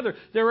from the other.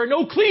 There are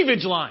no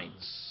cleavage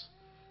lines.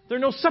 There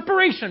are no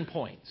separation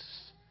points.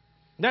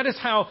 That is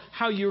how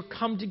you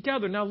come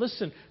together. Now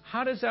listen,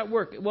 how does that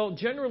work? Well,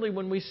 generally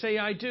when we say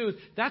 "I do,"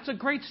 that's a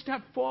great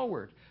step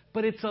forward.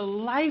 But it's a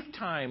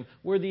lifetime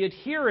where the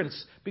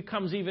adherence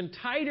becomes even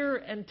tighter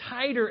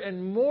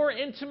and more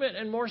intimate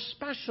and more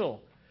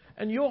special.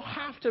 And you'll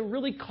have to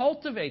really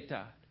cultivate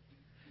that.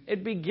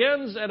 It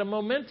begins at a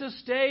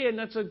momentous day, and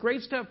that's a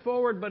great step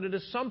forward, but it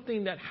is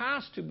something that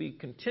has to be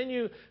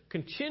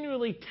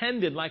continually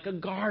tended like a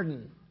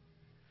garden.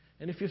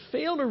 And if you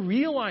fail to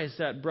realize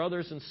that,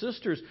 brothers and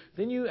sisters,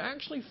 then you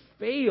actually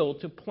fail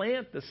to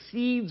plant the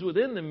seeds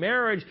within the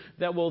marriage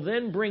that will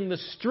then bring the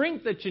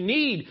strength that you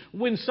need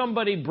when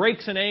somebody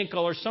breaks an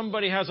ankle or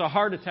somebody has a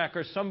heart attack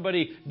or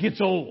somebody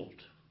gets old.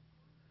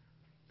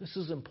 This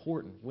is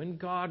important. When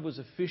God was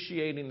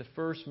officiating the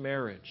first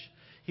marriage,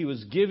 He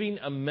was giving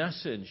a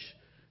message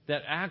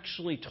that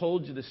actually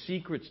told you the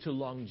secrets to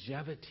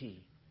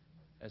longevity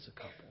as a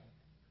couple.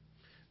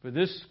 For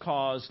this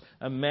cause,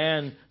 a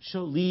man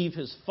shall leave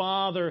his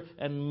father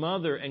and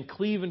mother and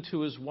cleave unto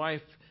his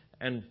wife,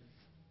 and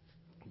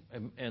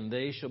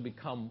they shall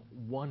become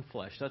one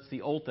flesh. That's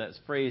that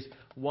phrase,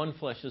 one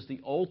flesh, is the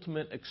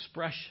ultimate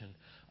expression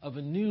of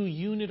a new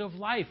unit of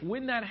life.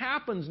 When that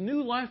happens,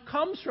 new life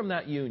comes from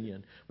that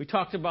union. We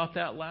talked about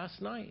that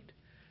last night.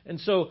 And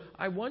so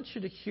I want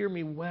you to hear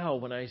me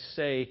well when I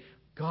say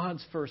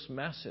God's first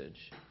message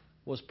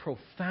was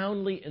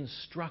profoundly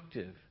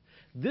instructive.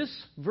 This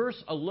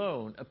verse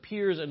alone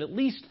appears at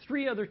least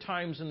 3 other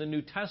times in the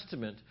New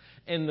Testament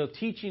in the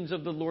teachings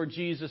of the Lord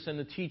Jesus and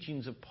the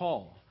teachings of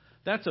Paul.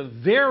 That's a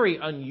very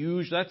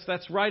unusual,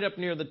 that's right up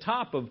near the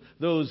top of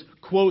those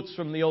quotes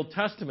from the Old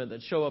Testament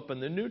that show up in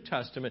the New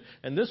Testament.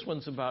 And this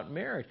one's about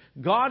marriage.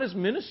 God is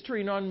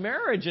ministering on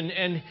marriage,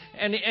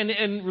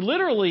 and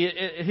literally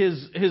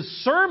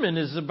his sermon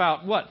is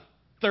about,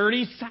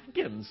 30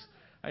 seconds.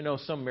 I know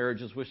some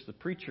marriages wish the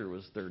preacher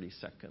was 30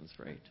 seconds,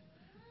 right?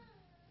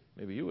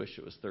 Maybe you wish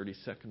it was 30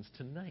 seconds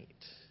tonight.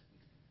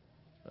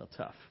 Well,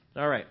 tough.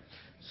 All right.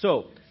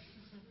 So,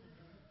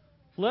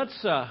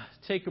 let's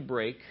take a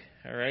break.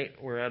 All right.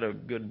 We're at a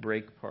good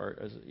break part.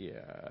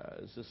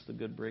 Is this the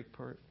good break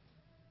part?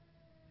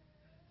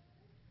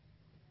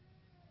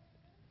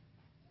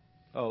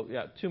 Oh,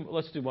 yeah.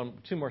 Let's do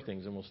two more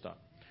things and we'll stop.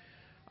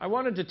 I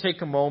wanted to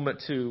take a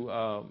moment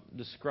to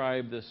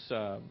describe this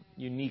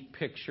unique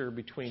picture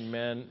between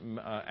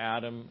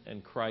Adam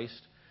and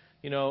Christ.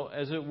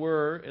 As it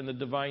were, in the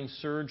divine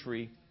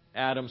surgery,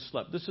 Adam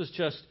slept. This is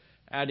just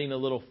adding a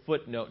little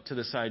footnote to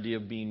this idea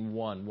of being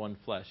one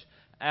flesh.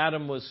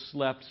 Adam was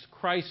slept.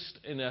 Christ,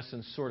 in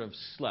essence, sort of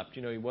slept.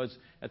 He was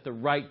at the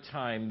right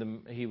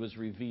time he was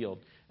revealed.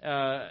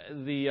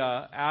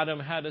 Adam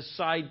had a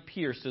side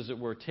pierced, as it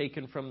were,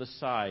 taken from the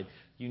side.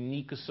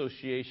 Unique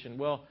association.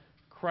 Well,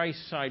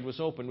 Christ's side was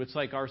open. It's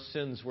like our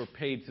sins were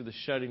paid through the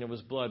shedding of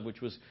His blood,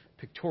 which was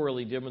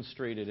pictorially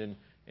demonstrated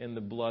in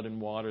the blood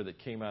and water that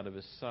came out of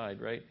His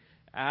side, right?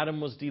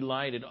 Adam was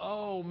delighted.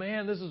 Oh,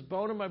 man, this is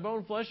bone of my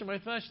bone, flesh of my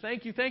flesh.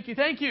 Thank you, thank you,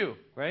 thank you,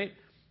 right?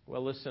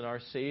 Well, listen, our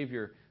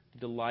Savior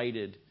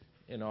delighted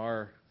in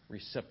our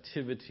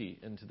receptivity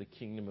into the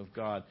kingdom of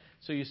God.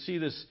 So you see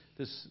this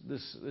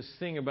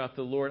thing about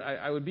the Lord.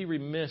 I would be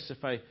remiss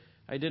if I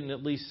didn't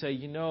at least say,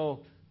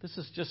 this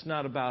is just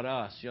not about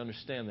us. You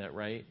understand that,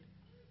 right?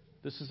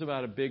 This is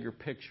about a bigger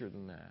picture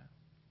than that.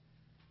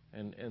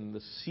 And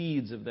the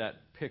seeds of that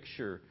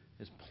picture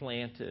is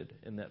planted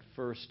in that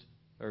first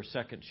or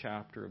second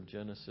chapter of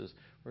Genesis.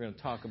 We're going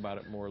to talk about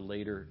it more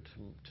later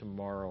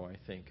tomorrow, I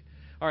think.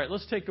 All right,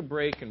 let's take a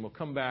break, and we'll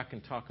come back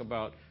and talk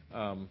about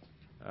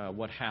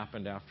what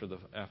happened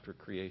after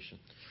creation.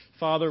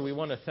 Father, we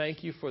want to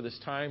thank You for this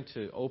time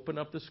to open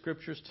up the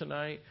Scriptures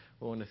tonight.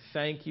 We want to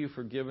thank You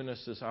for giving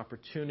us this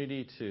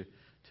opportunity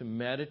to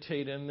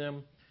meditate in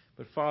them.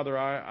 But Father,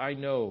 I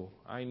know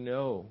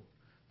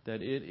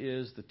that it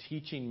is the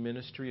teaching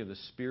ministry of the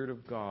Spirit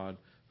of God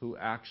who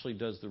actually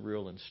does the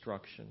real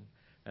instruction.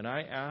 And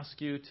I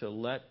ask You to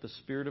let the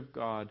Spirit of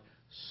God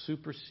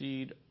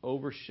supersede,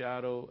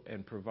 overshadow,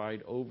 and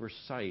provide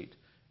oversight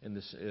in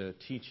this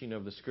teaching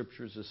of the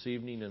Scriptures this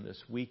evening and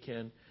this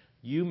weekend.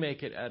 You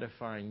make it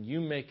edifying.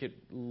 You make it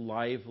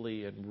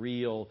lively and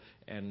real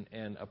and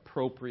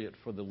appropriate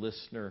for the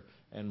listener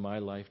and my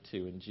life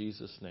too. In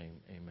Jesus' name,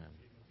 amen.